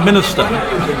Prime Minister.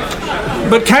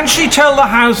 But can she tell the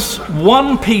House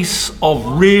one piece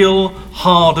of real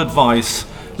hard advice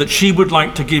that she would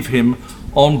like to give him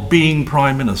on being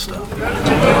Prime Minister?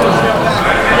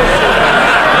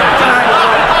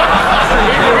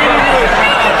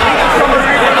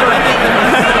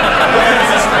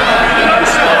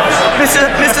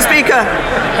 Mr. Speaker,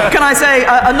 can I say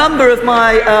a number of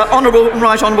my honourable and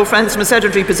right honourable friends from a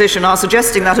sedentary position are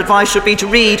suggesting that advice should be to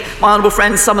read my honourable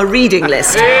friend's summer reading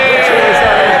list.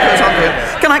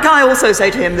 Can I also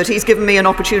say to him that he's given me an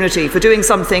opportunity for doing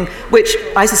something which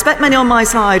I suspect many on my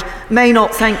side may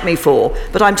not thank me for,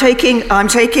 but I'm taking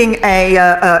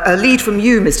a lead from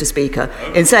you, Mr. Speaker,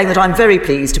 in saying that I'm very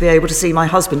pleased to be able to see my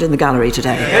husband in the gallery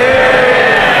today.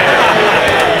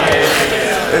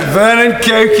 Vernon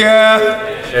Coker.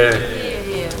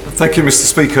 Thank you, Mr.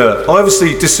 Speaker. I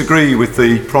obviously disagree with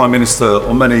the Prime Minister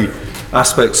on many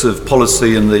aspects of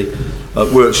policy and the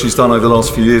work she's done over the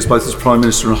last few years, both as Prime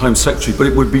Minister and Home Secretary, but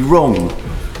it would be wrong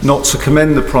not to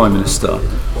commend the Prime Minister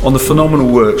on the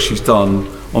phenomenal work she's done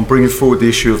on bringing forward the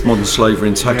issue of modern slavery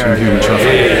and tackling human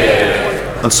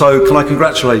trafficking. And so can I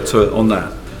congratulate her on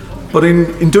that? But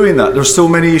in doing that, there are still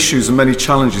many issues and many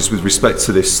challenges with respect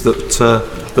to this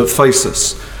that face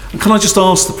us. And can I just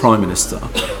ask the Prime Minister,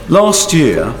 last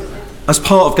year, as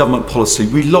part of government policy,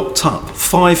 we locked up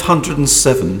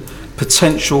 507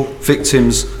 potential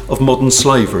victims of modern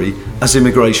slavery as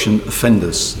immigration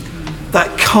offenders.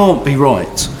 That can't be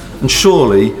right, and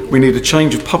surely we need a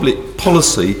change of public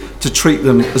policy to treat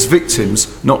them as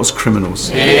victims, not as criminals.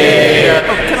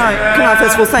 Can I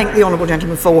first of all thank the honourable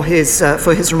gentleman for his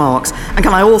remarks, and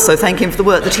can I also thank him for the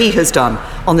work that he has done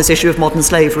on this issue of modern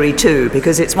slavery too,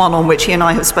 because it's one on which he and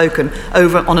I have spoken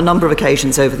over on a number of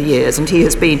occasions over the years, and he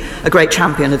has been a great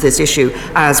champion of this issue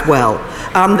as well.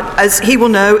 As he will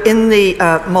know, in the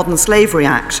Modern Slavery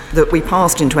Act that we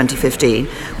passed in 2015,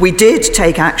 we did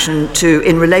take action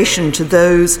in relation to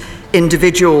those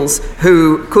individuals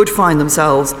who could find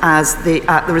themselves at the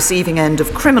receiving end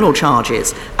of criminal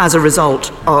charges as a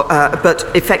result, but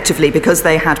effectively because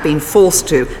they had been forced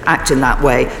to act in that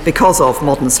way because of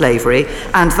modern slavery,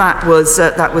 and that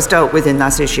was dealt with in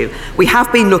that issue. We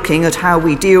have been looking at how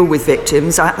we deal with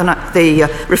victims at the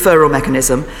referral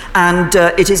mechanism, and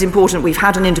it is important. We've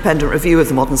had an independent review of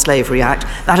the Modern Slavery Act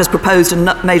that has proposed and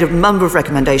made a number of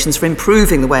recommendations for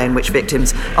improving the way in which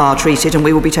victims are treated, and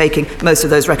we will be taking most of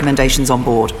those recommendations on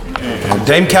board.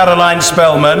 Dame Caroline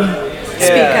Spellman.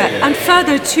 Speaker, and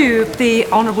further to the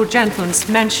Honourable Gentleman's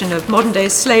mention of modern-day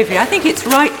slavery, I think it's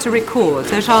right to record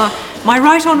that my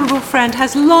right honourable friend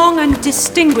has long and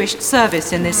distinguished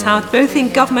service in this House, both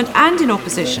in government and in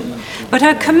opposition, but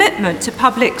her commitment to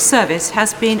public service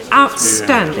has been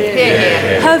outstanding.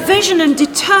 Her vision and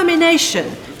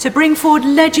determination to bring forward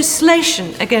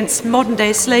legislation against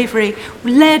modern-day slavery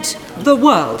led the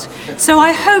world. So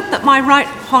I hope that my right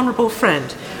honourable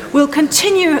friend will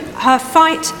continue her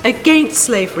fight against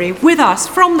slavery with us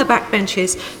from the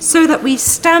backbenches so that we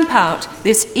stamp out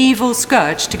this evil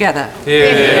scourge together.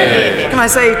 Can I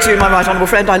say to my right honourable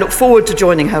friend, I look forward to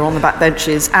joining her on the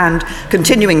backbenches and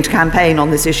continuing to campaign on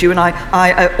this issue, and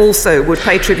I also would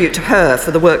pay tribute to her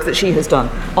for the work that she has done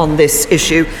on this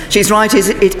issue. She's right,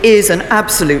 it is an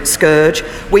absolute scourge.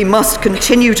 We must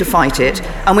continue to fight it,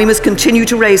 and we must continue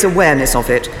to raise awareness of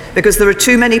it, because there are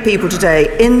too many people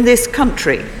today in this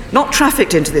country, not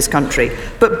trafficked into this country,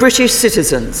 but British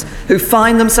citizens who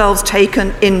find themselves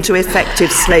taken into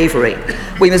effective slavery.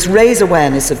 We must raise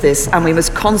awareness of this, and we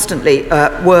must constantly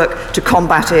work to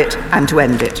combat it and to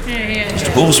end it.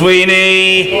 Mr. Paul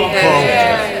Sweeney.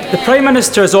 The Prime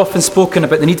Minister has often spoken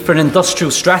about the need for an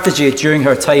industrial strategy during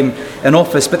her time in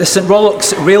office, but the St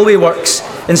Rollox Railway Works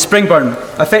in Springburn,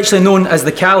 affectionately known as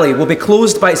the Cali, will be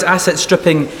closed by its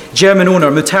asset-stripping German owner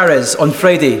Mutares on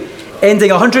Friday,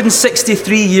 ending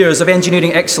 163 years of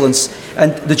engineering excellence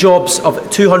and the jobs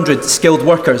of 200 skilled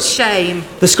workers. Shame.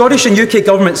 The Scottish and UK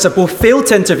governments have both failed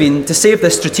to intervene to save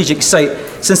this strategic site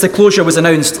since the closure was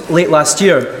announced late last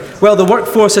year, while the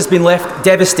workforce has been left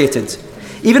devastated.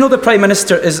 Even though the Prime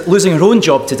Minister is losing her own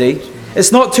job today,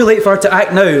 it's not too late for her to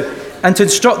act now and to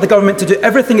instruct the government to do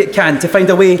everything it can to find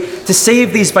a way to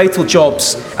save these vital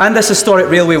jobs and this historic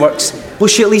railway works. Will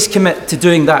she at least commit to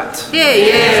doing that?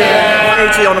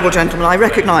 To the Honourable Gentleman, I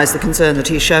recognise the concern that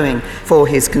he's showing for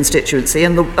his constituency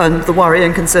and the worry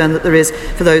and concern that there is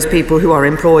for those people who are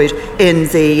employed in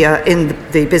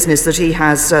the business that he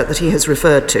has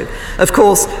referred to. Of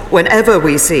course, whenever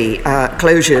we see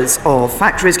closures of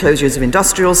factories, closures of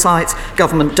industrial sites,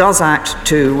 government does act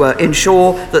to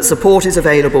ensure that support is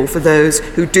available for those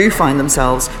who do find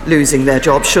themselves losing their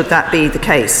jobs, should that be the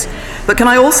case. But can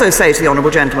I also say to the Honourable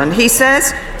Gentleman, he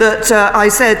says that I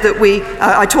said that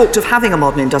I talked of having a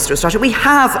modern industrial strategy. We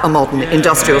have a modern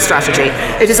industrial strategy.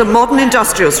 It is a modern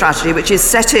industrial strategy which is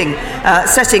setting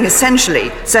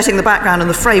the background and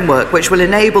the framework which will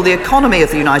enable the economy of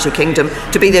the United Kingdom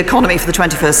to be the economy for the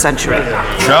 21st century.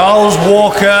 Charles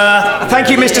Walker. Thank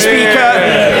you, Mr.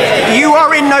 Speaker. You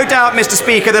are in no doubt, Mr.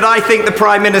 Speaker, that I think the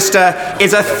Prime Minister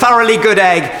is a thoroughly good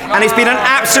egg, and it's been an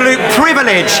absolute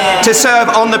privilege to serve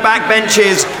on the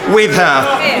backbenches with her.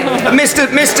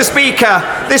 Mr. Speaker,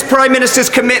 this Prime Minister's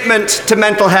commitment to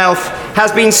mental health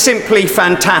has been simply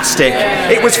fantastic.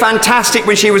 It was fantastic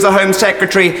when she was the Home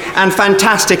Secretary and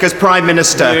fantastic as Prime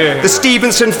Minister. The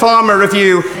Stevenson Farmer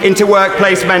Review into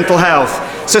workplace mental health.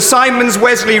 Sir Simon's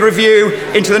Wesley Review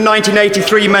into the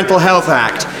 1983 Mental Health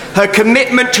Act. Her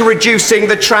commitment to reducing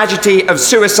the tragedy of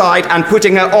suicide and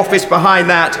putting her office behind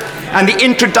that, and the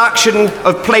introduction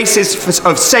of places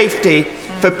of safety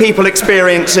for people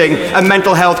experiencing a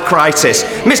mental health crisis.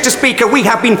 Mr. Speaker, we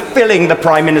have been filling the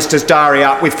Prime Minister's diary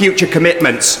up with future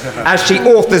commitments as she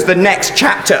authors the next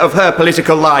chapter of her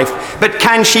political life. But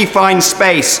can she find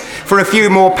space for a few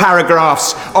more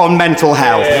paragraphs on mental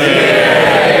health?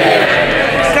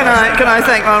 Can I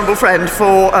thank my honourable friend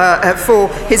for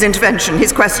his intervention,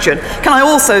 his question. Can I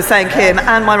also thank him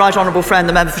and my right honourable friend,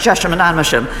 the member for Chesham and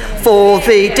Amersham, for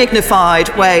the dignified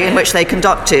way in which they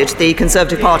conducted the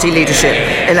Conservative Party leadership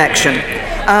election.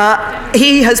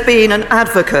 He has been an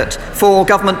advocate for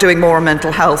government doing more on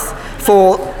mental health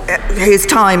for his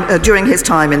time during his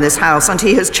time in this House, and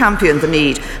he has championed the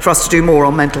need for us to do more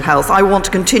on mental health. I want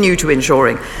to continue to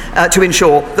ensure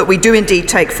that we do indeed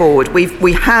take forward.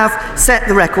 We have set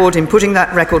the record in putting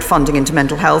that record funding into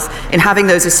mental health, in having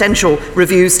those essential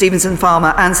reviews, Stevenson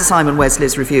Farmer and Sir Simon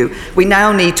Wesley's review. We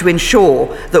now need to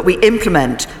ensure that we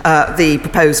implement the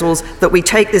proposals, that we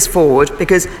take this forward,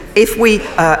 because if we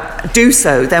do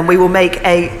so, then we will make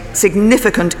a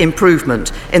significant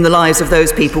improvement in the lives of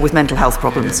those people with mental health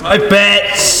problems. I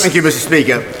bet. Thank you, Mr.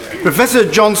 Speaker. Professor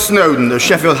John Snowden of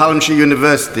Sheffield Hallamshire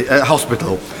University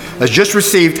Hospital has just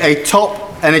received a top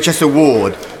NHS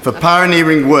award for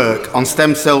pioneering work on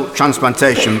stem cell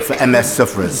transplantation for MS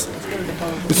sufferers.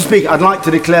 Mr. Speaker, I'd like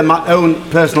to declare my own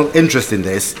personal interest in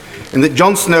this, in that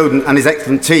John Snowden and his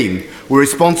excellent team were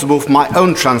responsible for my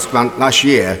own transplant last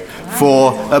year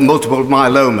for multiple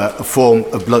myeloma, a form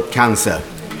of blood cancer.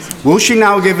 Will she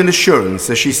now give an assurance,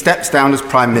 as she steps down as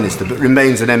Prime Minister but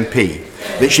remains an MP,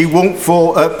 that she won't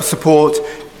support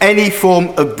any form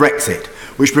of Brexit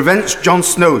which prevents John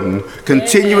Snowden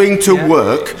continuing to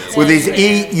work with his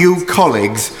EU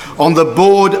colleagues on the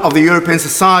board of the European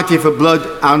Society for Blood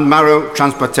and Marrow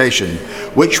Transplantation,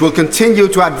 which will continue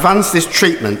to advance this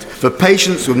treatment for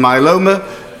patients with myeloma,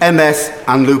 MS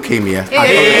and leukemia?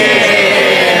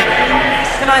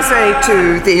 Can I say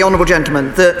to the honourable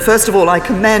gentleman that, first of all, I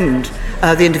commend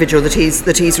the individual that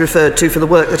he's referred to for the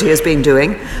work that he has been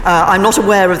doing. I'm not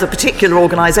aware of the particular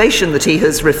organisation that he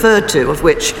has referred to, of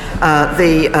which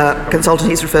the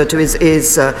consultant he's referred to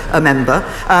is a member.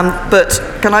 But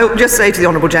can I just say to the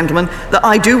honourable gentleman that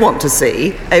I do want to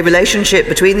see a relationship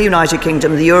between the United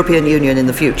Kingdom and the European Union in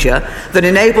the future that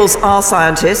enables our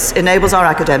scientists, enables our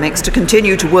academics to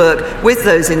continue to work with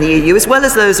those in the EU, as well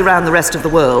as those around the rest of the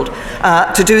world,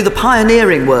 to do the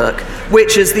pioneering work,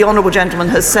 which, as the honourable gentleman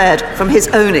has said, from his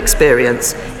own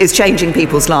experience, is changing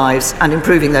people's lives and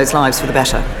improving those lives for the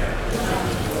better.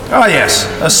 Ah yes,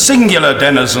 a singular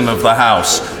denizen of the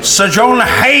House, Sir John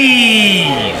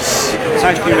Hayes.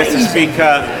 Thank you, Mr.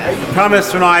 Speaker. The Prime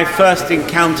Minister and I first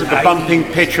encountered the bumping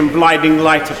pitch and blinding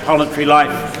light of parliamentary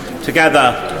life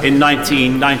together in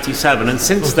 1997, and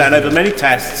since then, over many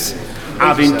tests,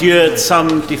 I've endured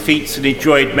some defeats and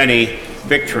enjoyed many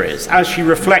victories. As she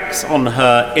reflects on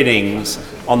her innings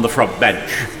on the front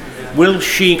bench, will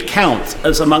she count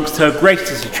as amongst her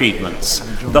greatest achievements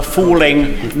the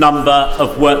falling number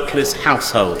of workless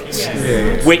households,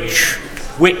 which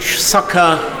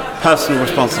succour personal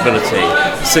responsibility,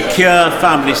 secure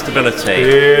family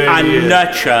stability, and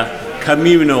nurture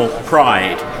communal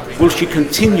pride? Will she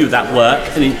continue that work,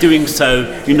 and in doing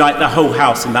so, unite the whole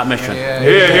House in that mission?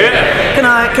 Can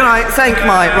I thank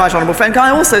my right honourable friend? Can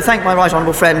I also thank my right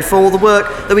honourable friend for all the work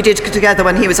that we did together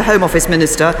when he was a Home Office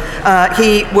Minister?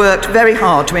 He worked very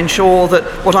hard to ensure that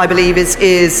what I believe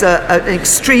is an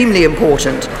extremely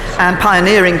important and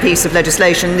pioneering piece of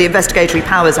legislation, the Investigatory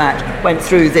Powers Act, went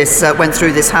through this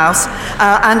House,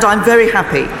 and I'm very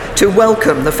happy to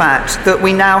welcome the fact that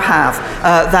we now have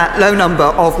that low number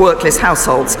of workless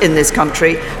households in this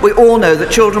country. We all know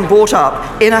that children brought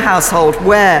up in a household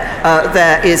where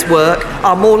there is work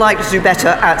are more likely to do better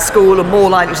at school and more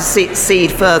likely to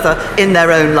succeed further in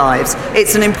their own lives.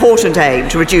 It's an important aim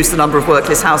to reduce the number of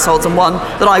workless households, and one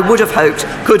that I would have hoped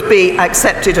could be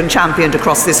accepted and championed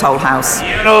across this whole House.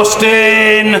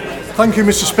 Austin! Thank you,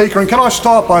 Mr. Speaker. And can I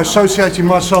start by associating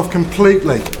myself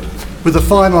completely with the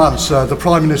final answer the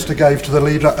Prime Minister gave to the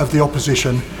Leader of the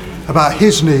Opposition about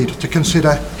his need to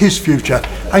consider his future.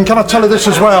 And can I tell her this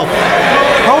as well?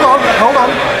 Hold on.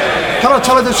 Can I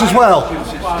tell her this as well?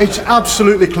 It's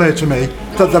absolutely clear to me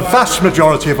that the vast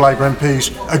majority of Labour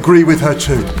MPs agree with her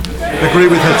too. Completely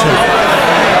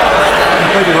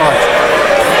right.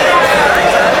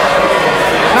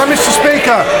 Now, Mr.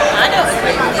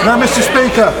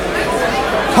 Speaker,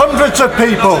 hundreds of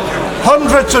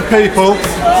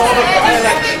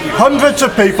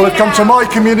people have come to my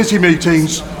community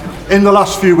meetings in the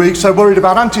last few weeks. They're worried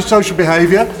about antisocial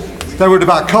behaviour, they're worried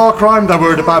about car crime, they're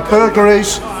worried about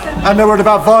burglaries, and they're worried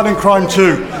about violent crime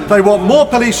too. They want more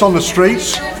police on the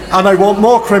streets, and they want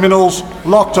more criminals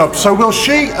locked up. So will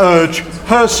she urge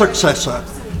her successor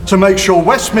to make sure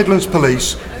West Midlands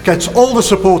Police gets all the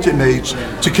support it needs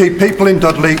to keep people in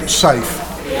Dudley safe?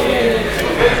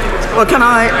 Well, can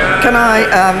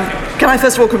I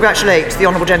first of all congratulate the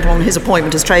honourable gentleman on his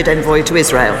appointment as trade envoy to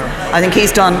Israel. I think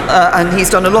he's done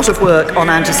a lot of work on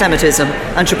anti-Semitism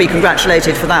and should be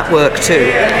congratulated for that work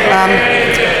too.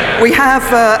 We have,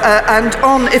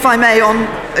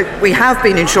 we have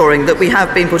been ensuring that we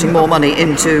have been putting more money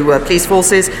into police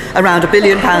forces. Around £1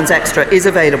 billion extra is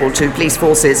available to police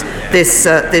forces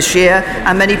this year,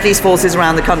 and many police forces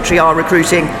around the country are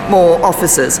recruiting more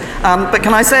officers. But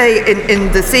can I say,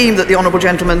 in the theme that the honourable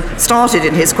gentleman started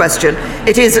in his question,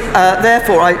 it is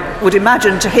therefore, I would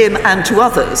imagine, to him and to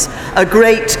others, a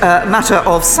great matter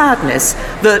of sadness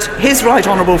that his right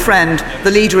honourable friend,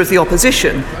 the Leader of the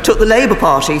Opposition, took the Labour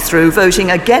Party through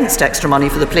voting against extra money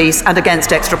for the police and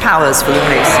against extra powers for the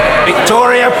police.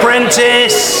 Victoria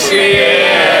Prentice!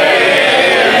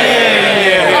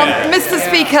 Mr.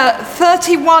 Speaker,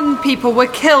 31 people were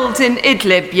killed in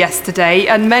Idlib yesterday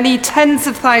and many tens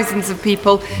of thousands of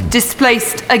people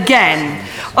displaced again.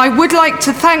 I would like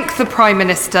to thank the Prime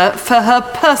Minister for her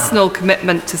personal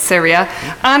commitment to Syria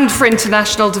and for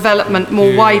international development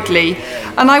more widely.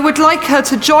 And I would like her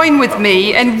to join with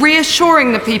me in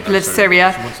reassuring the people of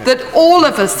Syria that all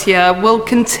of us here will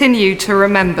continue to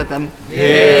remember them.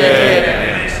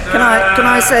 Can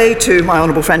I say to my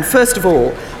honourable friend, first of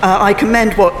all, I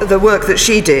commend the work that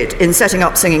she did in setting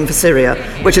up Singing for Syria,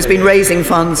 which has been raising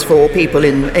funds for people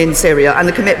in Syria, and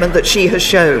the commitment that she has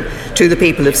shown to the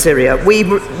people of Syria. We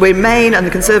remain, and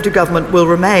the Conservative government will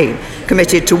remain,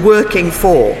 committed to working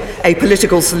for a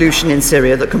political solution in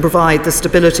Syria that can provide the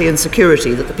stability and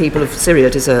security that the people of Syria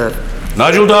deserve.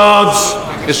 Nigel Dodds.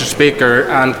 Mr. Speaker,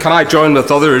 and can I join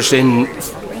with others in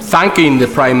thanking the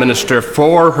Prime Minister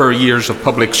for her years of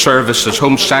public service as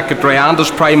Home Secretary and as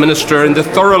Prime Minister in the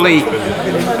thoroughly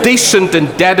decent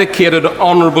and dedicated,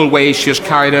 honourable way she has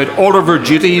carried out all of her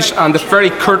duties, and the very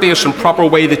courteous and proper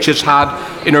way that she has had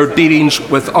in her dealings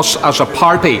with us as a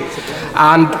party.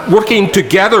 And working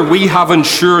together, we have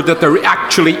ensured that there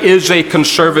actually is a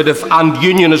Conservative and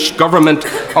Unionist government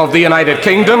of the United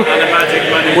Kingdom,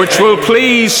 which will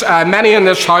please many in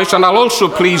this House, and I'll also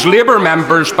please Labour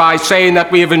members by saying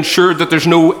that we have ensured that there's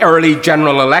no early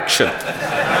general election.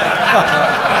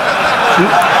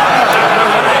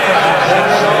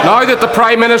 Now that the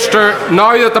Prime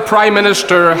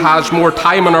Minister has more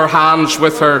time on her hands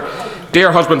with her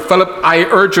dear husband Philip, I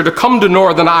urge her to come to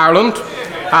Northern Ireland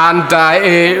and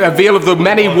avail of the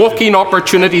many walking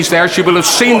opportunities there. She will have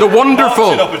seen the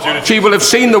wonderful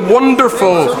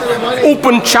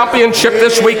Open Championship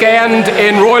this weekend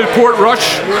in Royal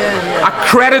Portrush. A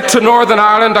credit to Northern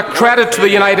Ireland, a credit to the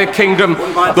United Kingdom,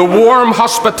 the warm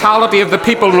hospitality of the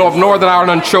people of Northern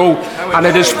Ireland show, and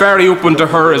it is very open to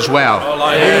her as well.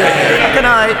 Can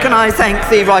I thank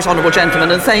the Right Honourable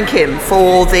Gentleman and thank him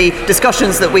for the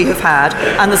discussions that we have had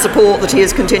and the support that he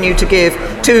has continued to give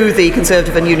to the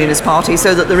Conservative and Unionist Party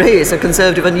so that there is a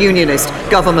Conservative and Unionist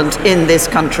government in this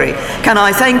country. Can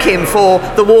I thank him for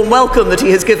the warm welcome that he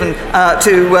has given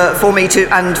for me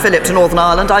and Philip to Northern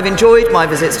Ireland. I've enjoyed my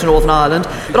visits to Northern Ireland,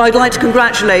 but I'd like to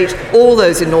congratulate all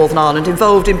those in Northern Ireland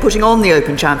involved in putting on the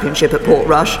Open Championship at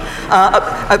Portrush,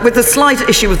 with the slight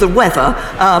issue of the weather,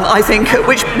 I think,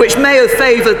 which may have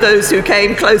favoured those who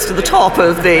came close to the top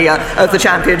of the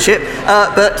championship,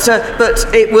 but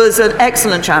it was an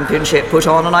excellent championship put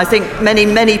on, and I think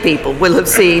many people will have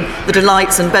seen the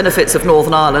delights and benefits of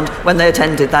Northern Ireland when they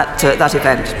attended that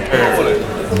event.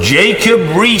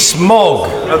 Jacob Rees-Mogg.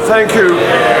 Thank you,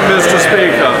 Mr.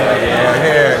 Speaker.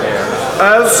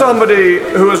 As somebody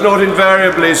who has not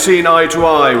invariably seen eye to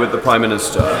eye with the Prime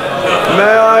Minister,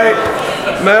 may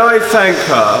I thank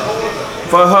her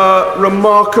for her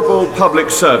remarkable public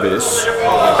service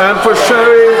and for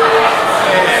showing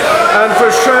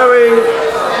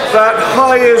that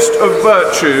highest of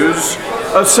virtues,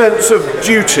 a sense of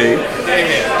duty,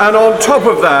 and on top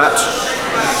of that,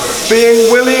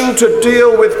 being willing to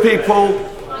deal with people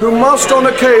who must on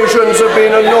occasions have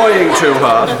been annoying to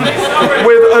her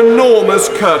with enormous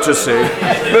courtesy.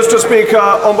 Mr. Speaker,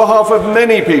 on behalf of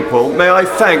many people, may I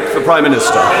thank the Prime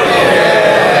Minister.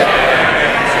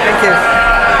 Thank you.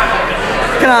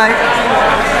 Can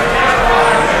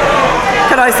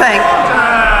I thank...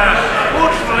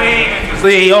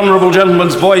 The honourable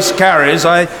gentleman's voice carries,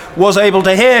 I was able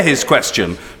to hear his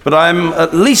question, but I'm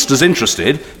at least as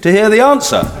interested to hear the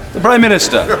answer. The Prime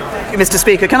Minister. Mr.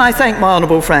 Speaker, can I thank my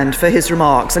honourable friend for his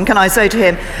remarks, and can I say to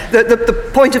him that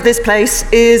the point of this place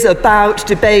is about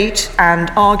debate and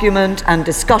argument and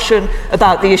discussion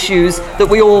about the issues that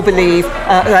we all believe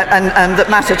and that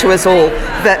matter to us all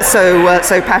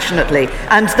so passionately.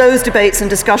 And those debates and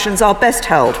discussions are best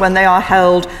held when they are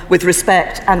held with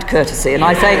respect and courtesy. And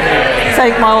I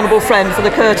thank my honourable friend for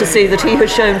the courtesy that he has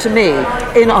shown to me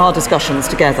in our discussions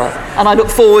together. And I look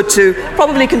forward to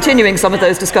probably continuing some of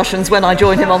those discussions when I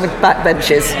join him on the back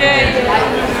benches.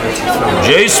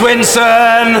 Jo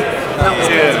Swinson.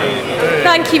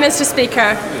 Thank you, Mr.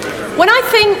 Speaker. When I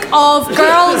think of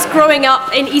girls growing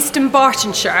up in Eastern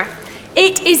Bartonshire,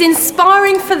 it is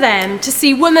inspiring for them to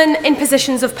see women in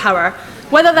positions of power,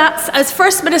 whether that's as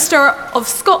First Minister of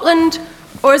Scotland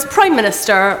or as Prime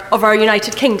Minister of our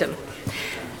United Kingdom.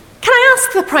 Can I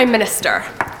ask the Prime Minister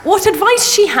what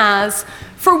advice she has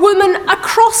for women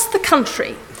across the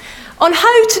country on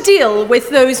how to deal with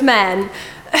those men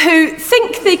who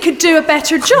think they could do a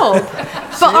better job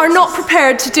but are not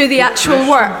prepared to do the actual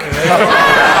work?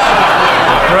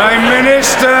 Prime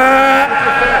Minister!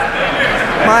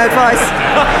 My advice...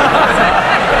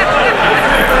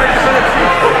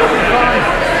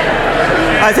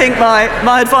 I think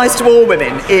my advice to all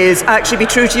women is actually be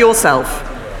true to yourself.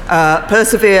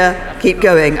 Persevere, keep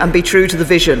going, and be true to the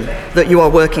vision that you are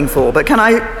working for. But can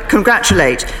I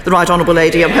congratulate the Right Honourable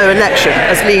Lady on her election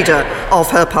as leader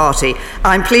of her party?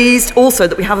 I'm pleased also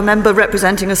that we have a member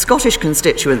representing a Scottish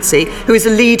constituency who is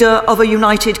a leader of a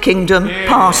United Kingdom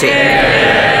party.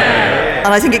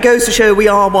 And I think it goes to show we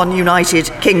are one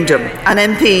united kingdom, and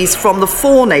MPs from the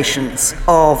 4 nations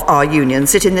of our union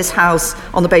sit in this House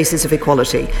on the basis of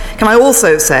equality. Can I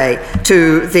also say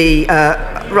to the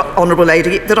Honourable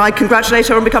Lady that I congratulate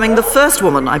her on becoming the first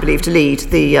woman, I believe, to lead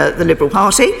the Liberal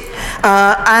Party.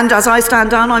 And as I stand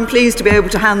down, I'm pleased to be able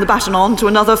to hand the baton on to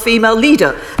another female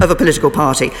leader of a political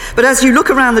party. But as you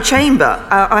look around the chamber,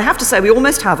 I have to say we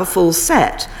almost have a full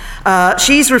set.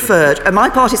 She's referred, and my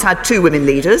party's had 2 women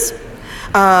leaders.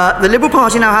 The Liberal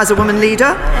Party now has a woman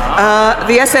leader.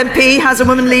 The SNP has a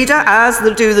woman leader, as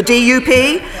do the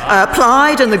DUP.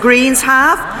 Plaid and the Greens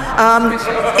have.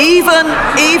 Even,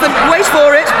 wait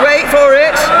for it.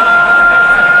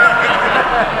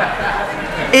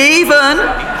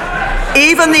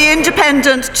 Even the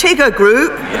independent Tigger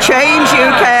group, Change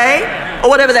UK, or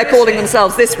whatever they're calling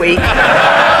themselves this week,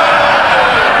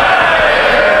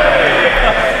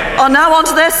 are now on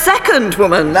to their second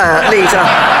woman leader.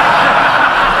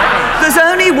 There's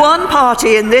only one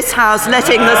party in this House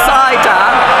letting the side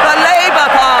down, the Labour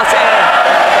Party.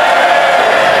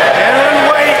 Ellen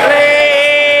Whately!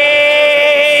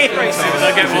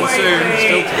 I'll get one soon.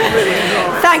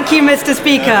 Thank you, Mr.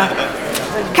 Speaker.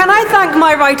 Can I thank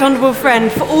my right honourable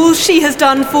friend for all she has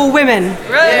done for women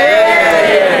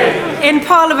in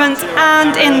Parliament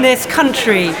and in this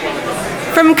country,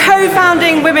 from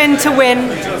co-founding Women to Win,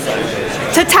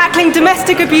 to tackling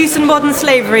domestic abuse and modern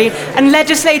slavery, and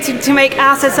legislating to make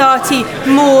our society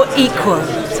more equal.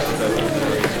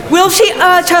 Will she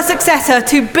urge her successor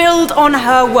to build on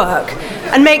her work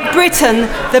and make Britain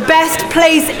the best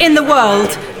place in the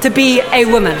world to be a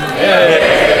woman?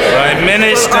 Prime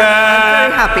Minister! I'm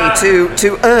very happy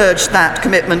to urge that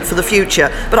commitment for the future,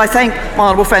 but I thank my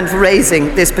honourable friend for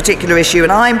raising this particular issue,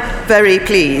 and I'm very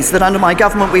pleased that under my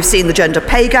government we've seen the gender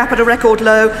pay gap at a record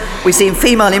low, we've seen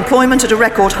female employment at a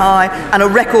record high, and a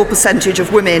record percentage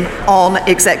of women on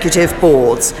executive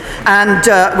boards. And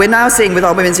we're now seeing with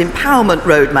our Women's Empowerment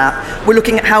Roadmap, we're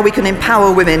looking at how we can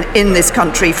empower women in this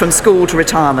country from school to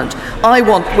retirement. I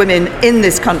want women in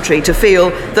this country to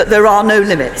feel that there are no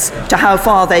limits to how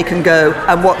far they can go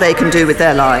and what they can do with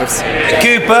their lives.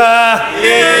 Cooper!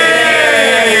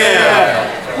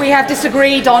 We have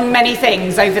disagreed on many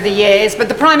things over the years, but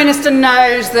the Prime Minister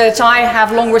knows that I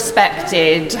have long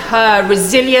respected her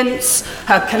resilience,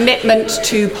 her commitment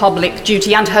to public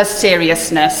duty and her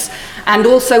seriousness, and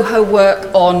also her work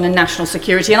on national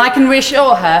security. And I can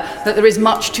reassure her that there is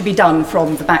much to be done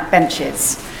from the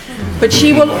backbenches. But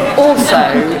she will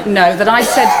also know that I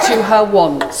said to her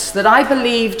once that I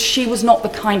believed she was not the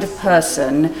kind of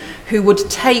person who would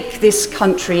take this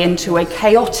country into a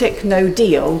chaotic no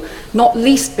deal, not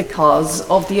least because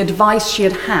of the advice she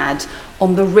had had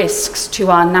on the risks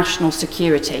to our national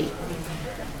security.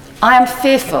 I am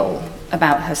fearful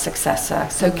about her successor,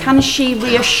 so can she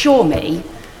reassure me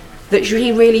that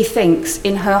she really thinks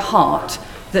in her heart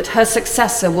that her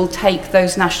successor will take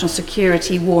those national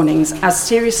security warnings as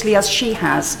seriously as she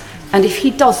has, and if he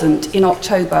doesn't in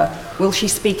October, will she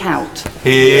speak out?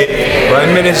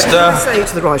 Prime Minister. I say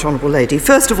to the Right Honourable Lady,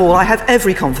 first of all, I have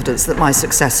every confidence that my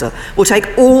successor will take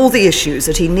all the issues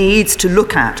that he needs to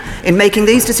look at in making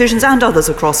these decisions and others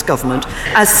across government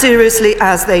as seriously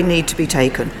as they need to be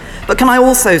taken. But can I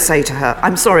also say to her,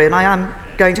 I'm sorry, and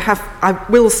I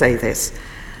will say this,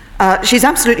 she's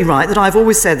absolutely right that I've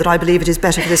always said that I believe it is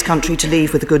better for this country to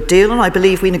leave with a good deal, and I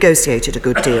believe we negotiated a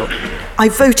good deal. I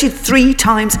voted 3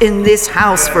 times in this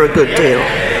House for a good deal.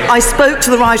 I spoke to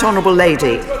the Right Honourable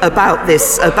Lady about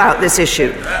this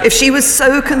issue. If she was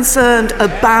so concerned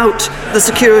about the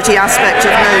security aspect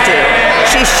of no deal,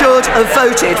 she should have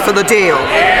voted for the deal.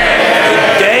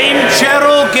 Dame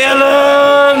Cheryl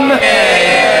Gillen!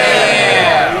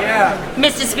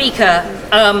 Mr. Speaker,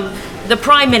 the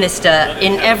Prime Minister,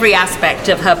 in every aspect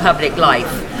of her public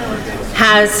life,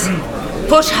 has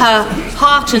put her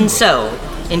heart and soul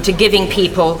into giving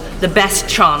people the best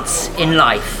chance in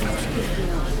life.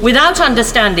 Without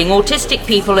understanding, autistic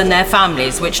people and their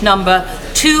families, which number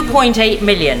 2.8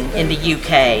 million in the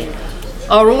UK,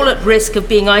 are all at risk of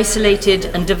being isolated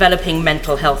and developing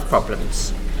mental health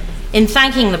problems. In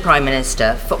thanking the Prime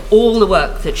Minister for all the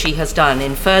work that she has done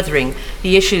in furthering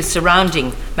the issues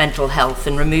surrounding mental health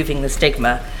and removing the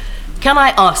stigma, can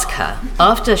I ask her,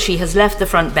 after she has left the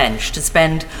front bench to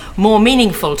spend more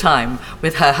meaningful time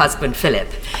with her husband Philip,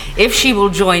 if she will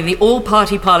join the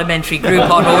all-party parliamentary group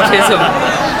on autism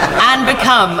and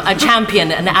become a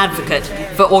champion and advocate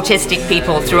for autistic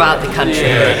people throughout the country?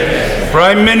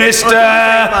 Prime Minister!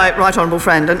 My right honourable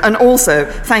friend, and also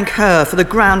thank her for the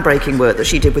groundbreaking work that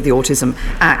she did with the Autism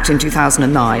Act in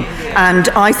 2009. And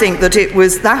I think that it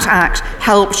was that act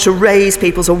helped to raise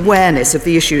people's awareness of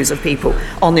the issues of people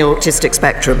on the autistic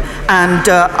spectrum and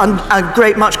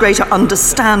a much greater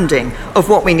understanding of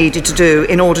what we needed to do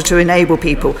in order to enable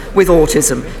people with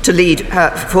autism to lead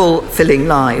fulfilling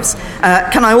lives.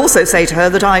 Can I also say to her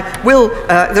that I will,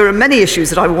 there are many issues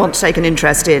that I will want to take an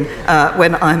interest in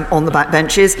when I'm on the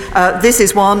backbenches. This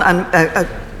is one, and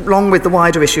along with the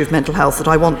wider issue of mental health that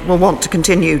I will want to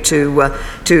continue to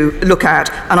look at,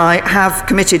 and I have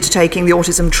committed to taking the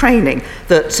autism training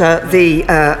that the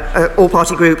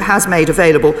all-party group has made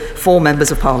available for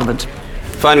members of Parliament.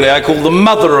 Finally, I call the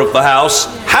mother of the House,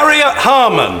 Harriet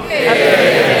Harman.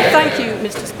 Thank you,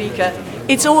 Mr. Speaker.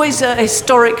 It's always a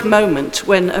historic moment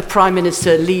when a Prime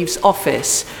Minister leaves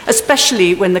office,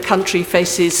 especially when the country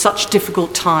faces such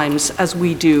difficult times as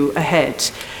we do ahead.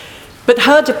 But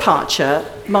her departure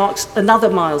marks another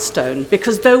milestone,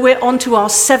 because though we're on to our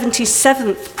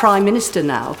 77th Prime Minister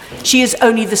now, she is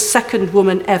only the second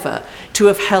woman ever to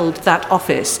have held that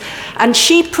office. And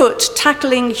she put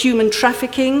tackling human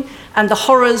trafficking and the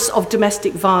horrors of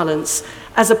domestic violence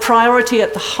as a priority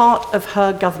at the heart of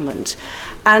her government.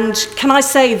 And can I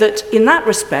say that in that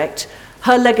respect,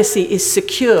 her legacy is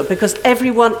secure, because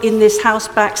everyone in this House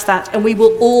backs that, and we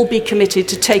will all be committed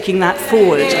to taking that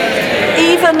forward.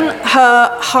 Even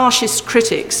her harshest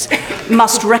critics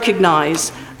must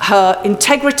recognise her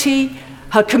integrity,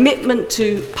 her commitment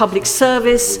to public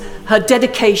service, her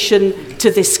dedication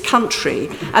to this country,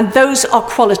 and those are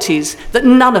qualities that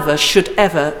none of us should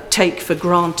ever take for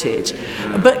granted.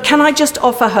 But can I just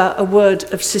offer her a word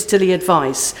of sisterly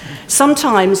advice?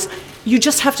 Sometimes you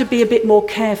just have to be a bit more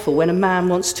careful when a man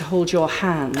wants to hold your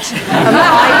hand.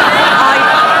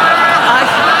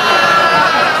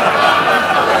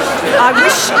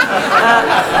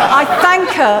 I thank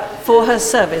her for her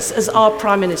service as our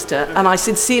Prime Minister, and I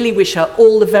sincerely wish her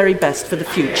all the very best for the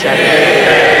future.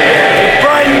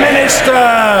 Prime Minister!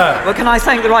 Well, can I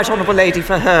thank the Right Honourable Lady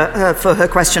for her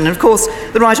question? And of course,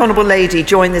 the Right Honourable Lady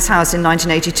joined this House in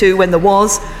 1982 when there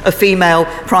was a female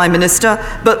Prime Minister,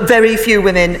 but very few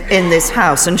women in this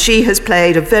House, and she has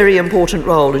played a very important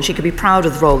role, and she can be proud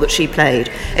of the role that she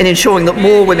played in ensuring that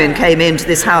more women came into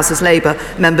this House as Labour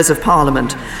members of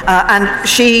Parliament. And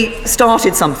she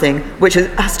started something which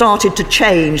has started to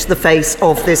change the face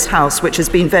of this House, which has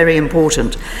been very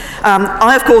important.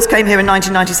 I, of course, came here in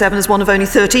 1997 as one of only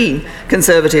 13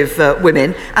 Conservative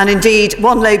women, and indeed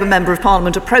one Labour Member of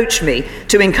Parliament approached me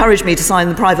to encourage me to sign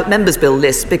the private members' bill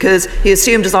list, because he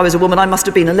assumed as I was a woman I must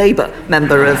have been a Labour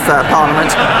Member of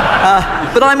Parliament.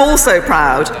 But I'm also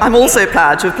proud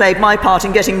to have played my part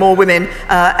in getting more women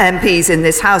MPs in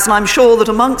this House, and I'm sure that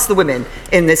amongst the women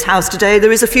in this House today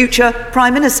there is a future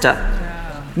Prime Minister,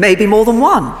 maybe more than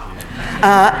one.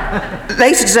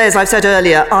 Later today, as I've said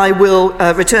earlier, I will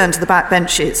return to the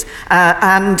backbenches,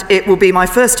 and it will be my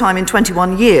first time in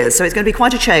 21 years, so it's going to be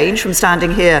quite a change from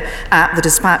standing here at the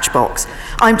dispatch box.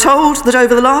 I'm told that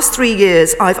over the last 3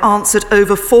 years I've answered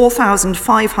over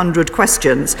 4,500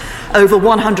 questions, over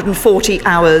 140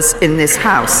 hours in this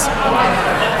House.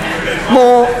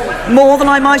 More than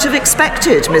I might have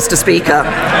expected, Mr. Speaker.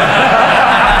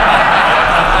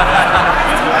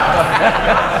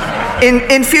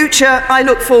 In future, I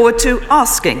look forward to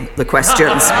asking the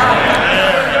questions.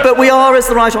 But we are, as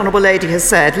the Right Honourable Lady has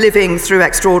said, living through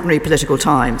extraordinary political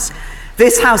times.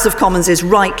 This House of Commons is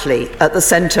rightly at the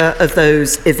centre of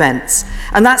those events.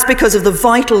 And that's because of the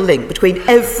vital link between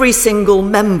every single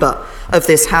member of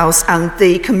this House and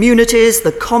the communities,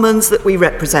 the commons that we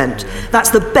represent. That's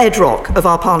the bedrock of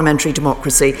our parliamentary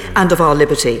democracy and of our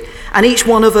liberty. And each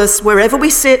one of us, wherever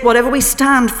we sit, whatever we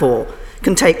stand for,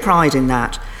 can take pride in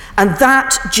that. And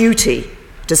that duty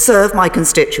to serve my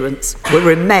constituents will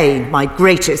remain my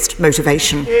greatest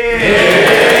motivation.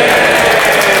 Yeah.